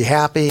out and be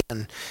happy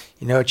and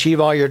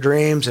achieve all your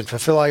dreams and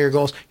fulfill all your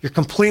goals, you're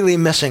completely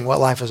missing what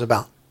life is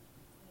about.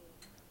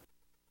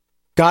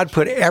 God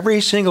put every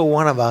single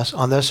one of us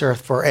on this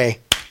earth for a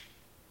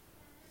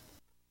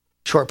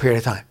short period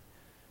of time.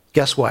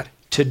 Guess what?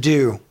 To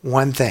do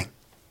one thing.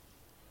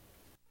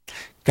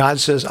 God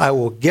says, I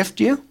will gift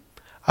you,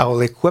 I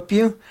will equip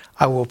you,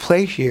 I will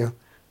place you,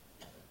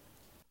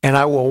 and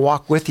I will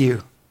walk with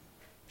you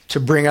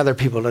to bring other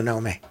people to know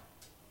me.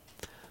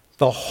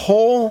 The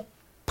whole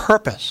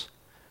purpose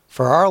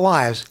for our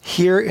lives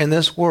here in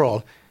this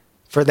world,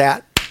 for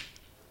that,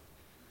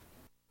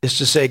 is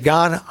to say,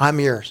 God, I'm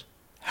yours.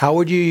 How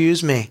would you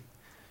use me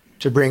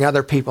to bring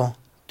other people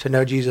to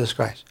know Jesus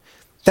Christ?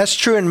 That's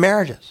true in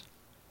marriages.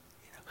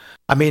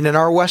 I mean, in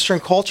our Western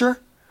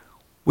culture,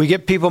 we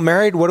get people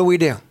married. What do?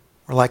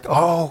 We're like,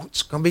 oh,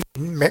 it's going to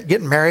be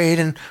getting married,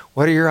 and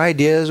what are your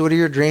ideas? What are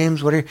your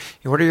dreams? What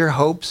are your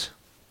hopes?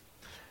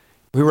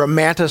 We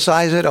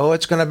romanticize it. Oh,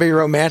 it's going to be a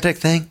romantic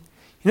thing.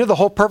 The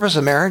whole purpose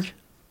of marriage?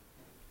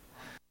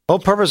 whole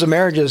purpose of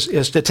marriage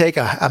is to take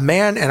a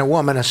man and a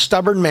woman, a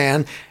stubborn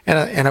man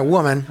and a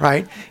woman,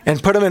 right,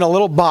 and put them in a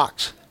little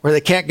box where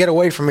they can't get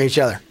away from each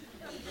other.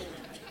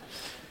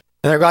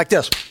 And they're like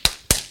this,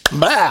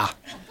 blah,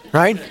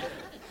 right?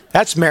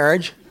 That's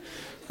marriage,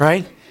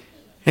 right?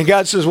 And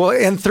God says, well,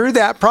 and through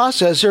that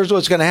process, here's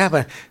what's going to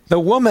happen. The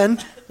woman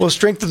will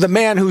strengthen the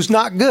man who's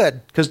not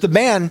good. Because the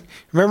man,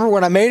 remember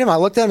when I made him, I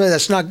looked at him and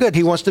that's not good.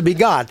 He wants to be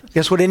God.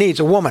 Guess what he needs?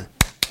 A woman.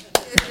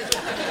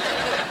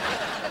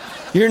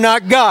 You're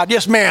not God.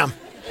 Yes, ma'am.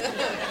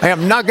 I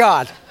am not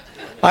God.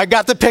 I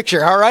got the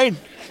picture, all right?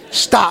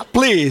 Stop,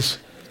 please.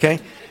 Okay?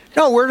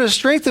 No, we're to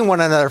strengthen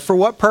one another. For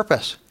what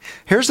purpose?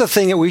 Here's the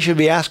thing that we should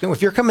be asking.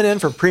 If you're coming in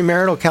for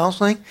premarital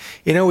counseling,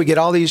 we get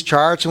all these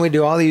charts and we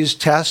do all these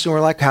tests and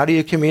we're like, how do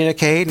you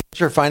communicate? What's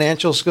your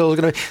financial skills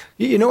going to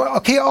be?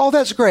 Okay, all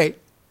that's great.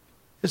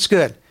 It's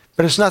good,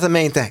 but it's not the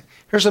main thing.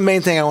 Here's the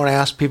main thing I want to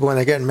ask people when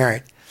they're getting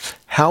married.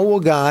 How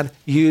will God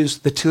use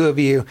the two of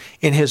you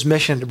in his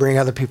mission to bring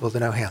other people to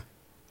know him?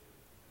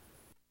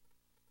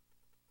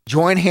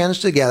 Join hands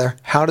together.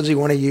 How does he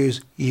want to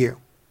use you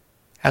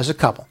as a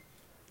couple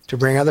to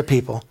bring other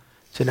people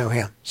to know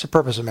him? It's the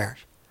purpose of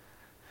marriage.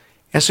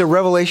 And so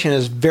Revelation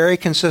is very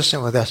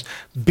consistent with this.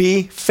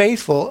 Be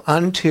faithful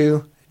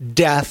unto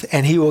death,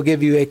 and he will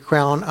give you a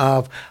crown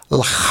of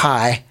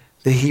l'chai,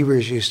 the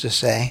Hebrews used to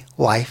say,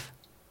 life.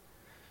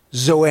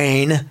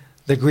 Zoane,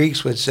 the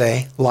Greeks would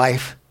say,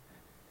 life.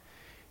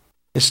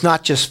 It's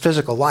not just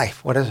physical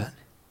life. What is it?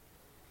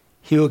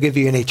 He will give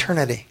you an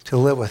eternity to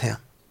live with him.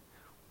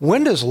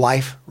 When does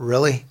life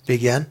really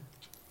begin?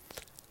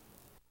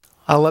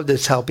 I love to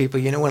tell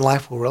people, when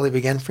life will really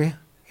begin for you?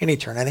 In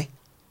eternity.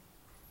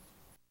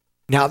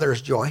 Now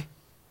there's joy.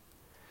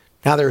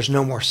 Now there's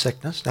no more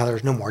sickness. Now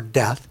there's no more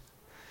death.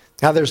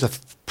 Now there's the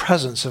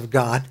presence of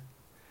God.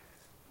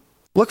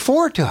 Look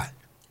forward to it.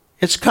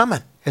 It's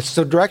coming. It's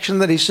the direction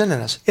that he's sending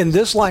us. In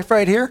this life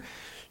right here,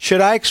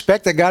 should I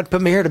expect that God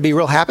put me here to be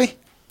real happy?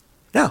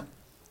 No.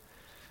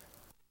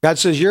 God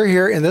says, you're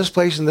here in this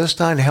place and this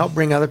time to help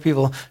bring other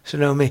people to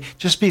know me.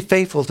 Just be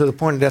faithful to the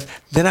point of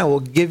death. Then I will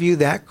give you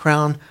that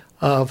crown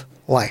of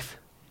life.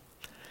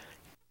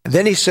 And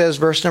then he says,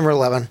 verse number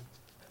 11,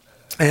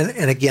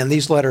 and again,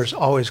 these letters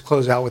always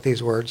close out with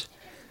these words.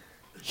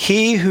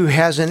 He who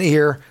has an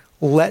ear,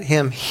 let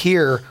him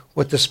hear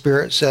what the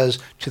Spirit says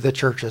to the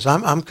churches.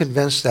 I'm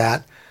convinced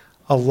that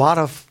a lot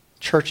of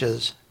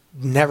churches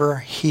never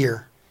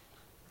hear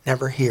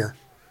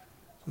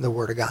the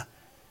Word of God.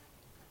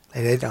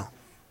 They don't.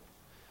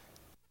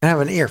 They have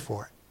an ear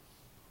for it.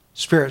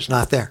 Spirit's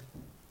not there.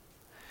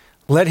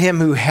 Let him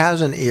who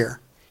has an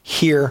ear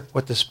hear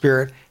what the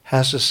Spirit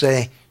has to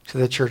say to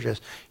the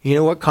churches. You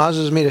know what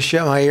causes me to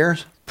shut my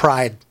ears?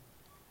 Pride.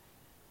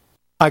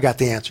 I got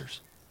the answers.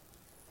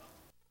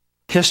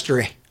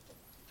 History.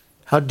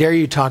 How dare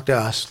you talk to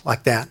us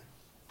like that?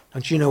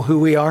 Don't you know who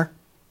we are?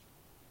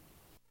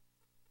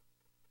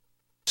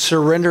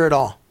 Surrender it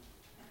all.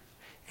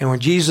 And when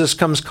Jesus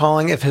comes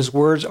calling, if his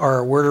words are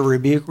a word of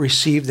rebuke,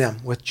 receive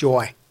them with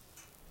joy.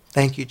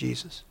 Thank you,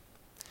 Jesus.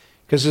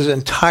 Because his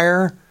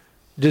entire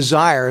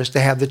desire is to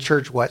have the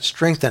church,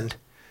 strengthened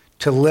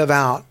to live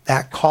out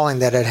that calling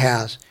that it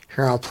has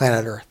here on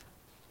planet Earth.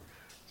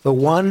 The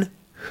one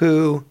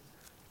who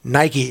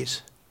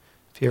Nikes.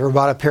 If you ever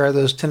bought a pair of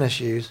those tennis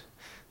shoes,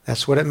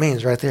 that's what it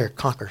means right there,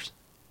 conquers.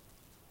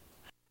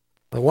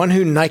 The one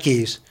who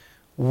Nikes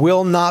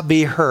will not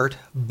be hurt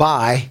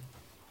by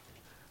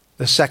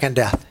the second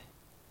death.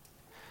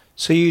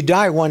 So you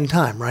die one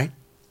time, right?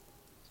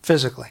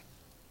 Physically.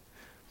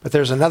 But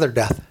there's another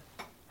death.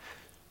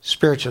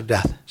 Spiritual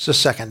death. It's the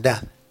second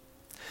death.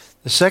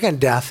 The second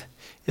death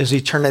is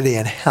eternity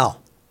in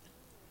hell.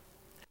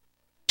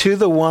 To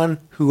the one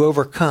who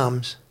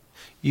overcomes,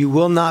 you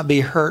will not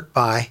be hurt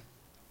by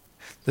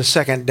the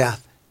second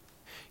death.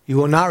 You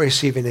will not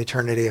receive an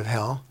eternity of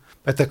hell,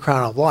 but the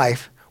crown of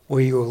life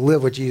where you will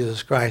live with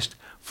Jesus Christ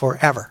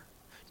forever.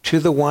 To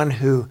the one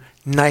who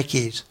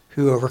Nikes,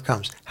 who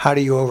overcomes. How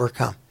do you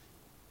overcome?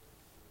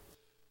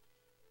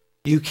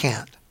 You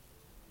can't.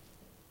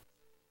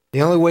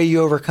 The only way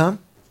you overcome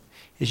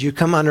is you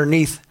come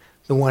underneath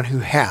the one who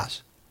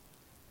has.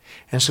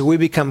 And so we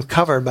become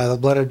covered by the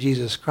blood of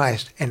Jesus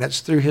Christ, and it's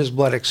through his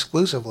blood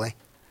exclusively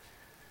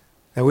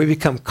that we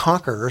become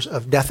conquerors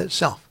of death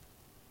itself,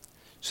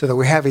 so that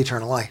we have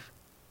eternal life.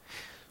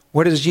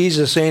 What is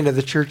Jesus saying to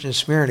the church in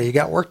Smyrna? You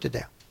got work to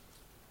do.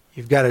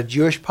 You've got a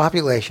Jewish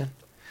population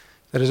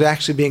that is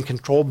actually being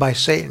controlled by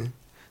Satan,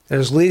 that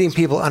is leading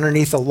people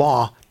underneath the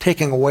law,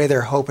 taking away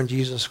their hope in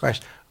Jesus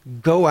Christ.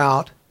 Go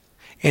out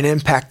and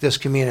impact this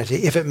community.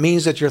 If it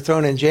means that you're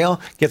thrown in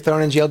jail, get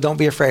thrown in jail. Don't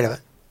be afraid of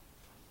it.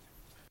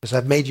 Because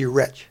I've made you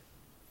rich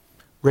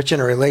in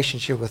a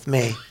relationship with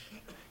me.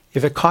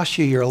 If it costs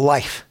you your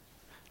life,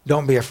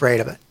 don't be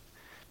afraid of it,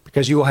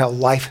 because you will have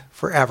life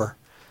forever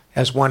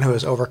as one who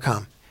has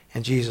overcome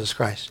in Jesus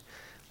Christ.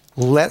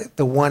 Let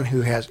the one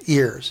who has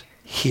ears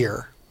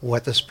hear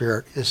what the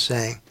Spirit is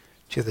saying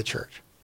to the church.